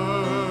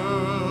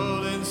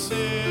world in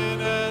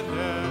sin and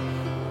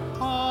death,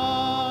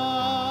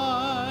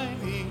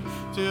 pining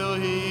till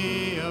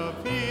he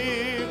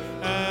appeared,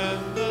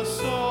 and the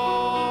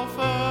soul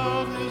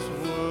felt his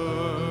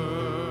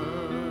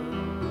word.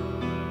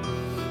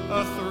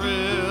 A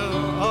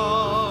thrill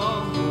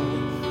of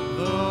hope,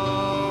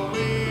 the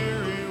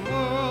weary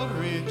world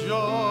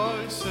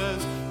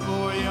rejoices,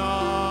 for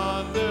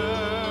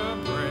yonder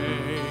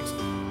breaks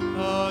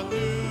a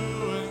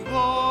new and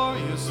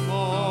glorious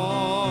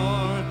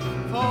morn.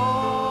 Fall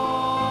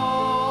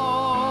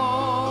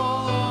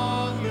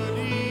on your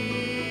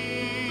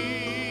knees,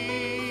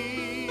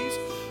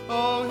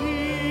 oh,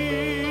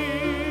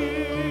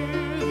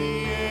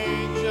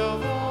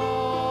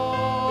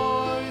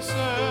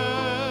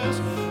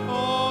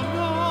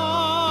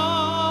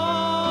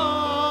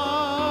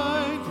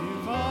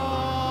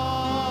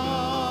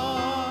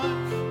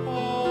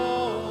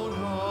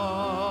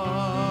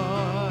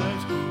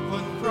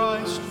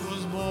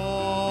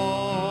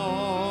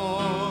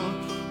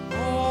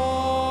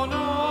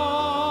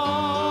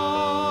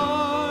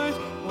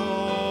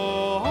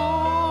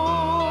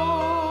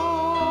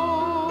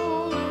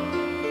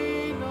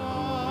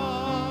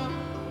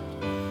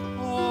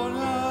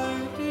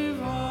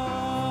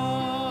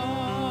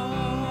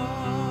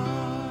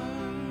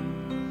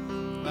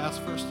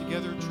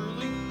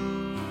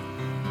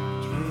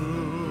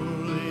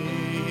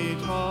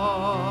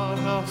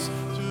 us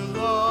to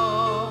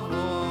love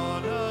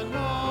one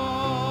another.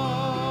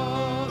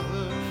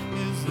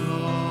 His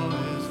law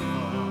is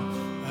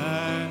love,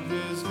 and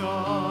His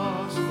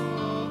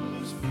gospel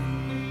is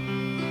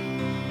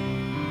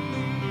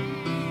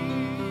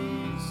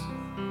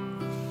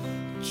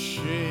peace.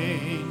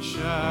 Chain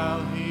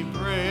shall He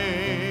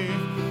break,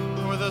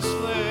 for the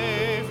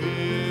slave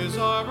is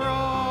our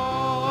brother,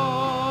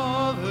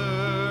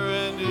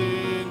 and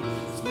in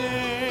His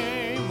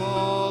name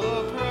all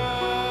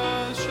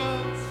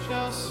oppression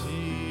shall cease.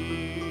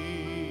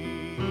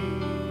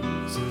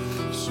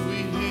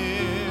 Sweet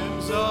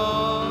hymns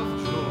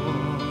of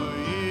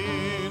joy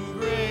in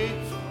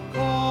great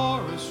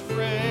chorus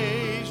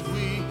raise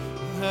we,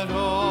 that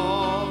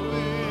all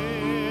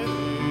within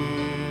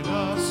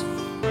us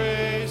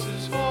praise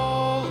His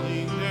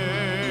holy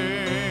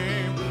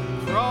name.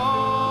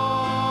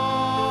 Christ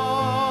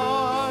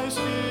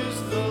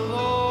is the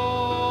Lord.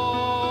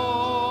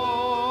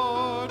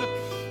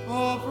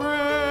 Oh,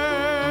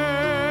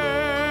 praise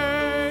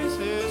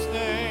His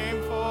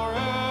name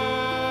forever.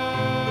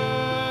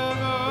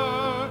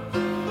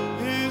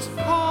 His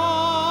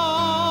power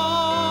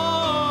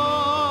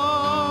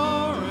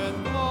and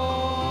glory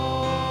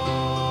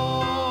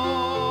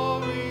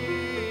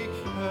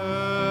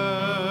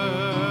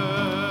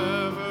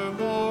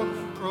evermore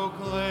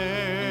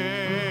proclaim.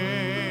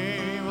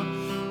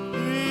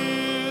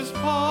 His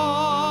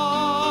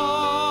power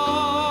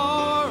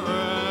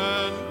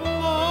and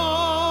glory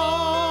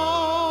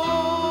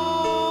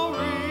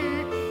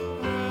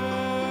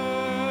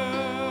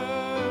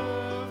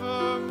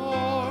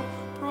evermore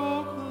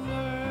proclaim.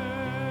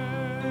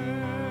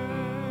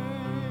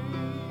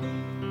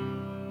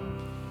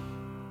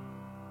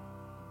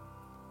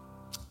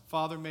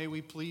 Father, may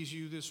we please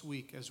You this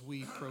week as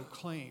we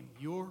proclaim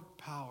Your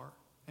power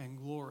and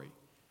glory,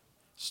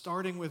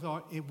 starting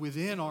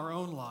within our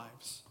own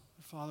lives.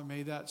 Father,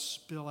 may that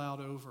spill out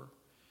over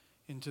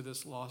into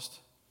this lost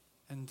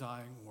and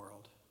dying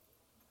world.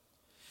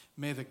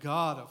 May the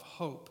God of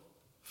hope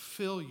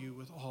fill you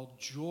with all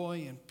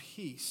joy and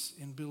peace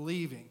in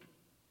believing.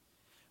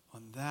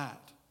 On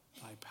that,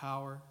 by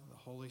power of the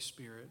Holy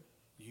Spirit,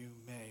 you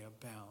may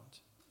abound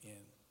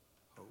in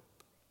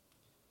hope.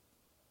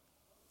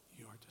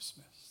 You are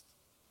dismissed.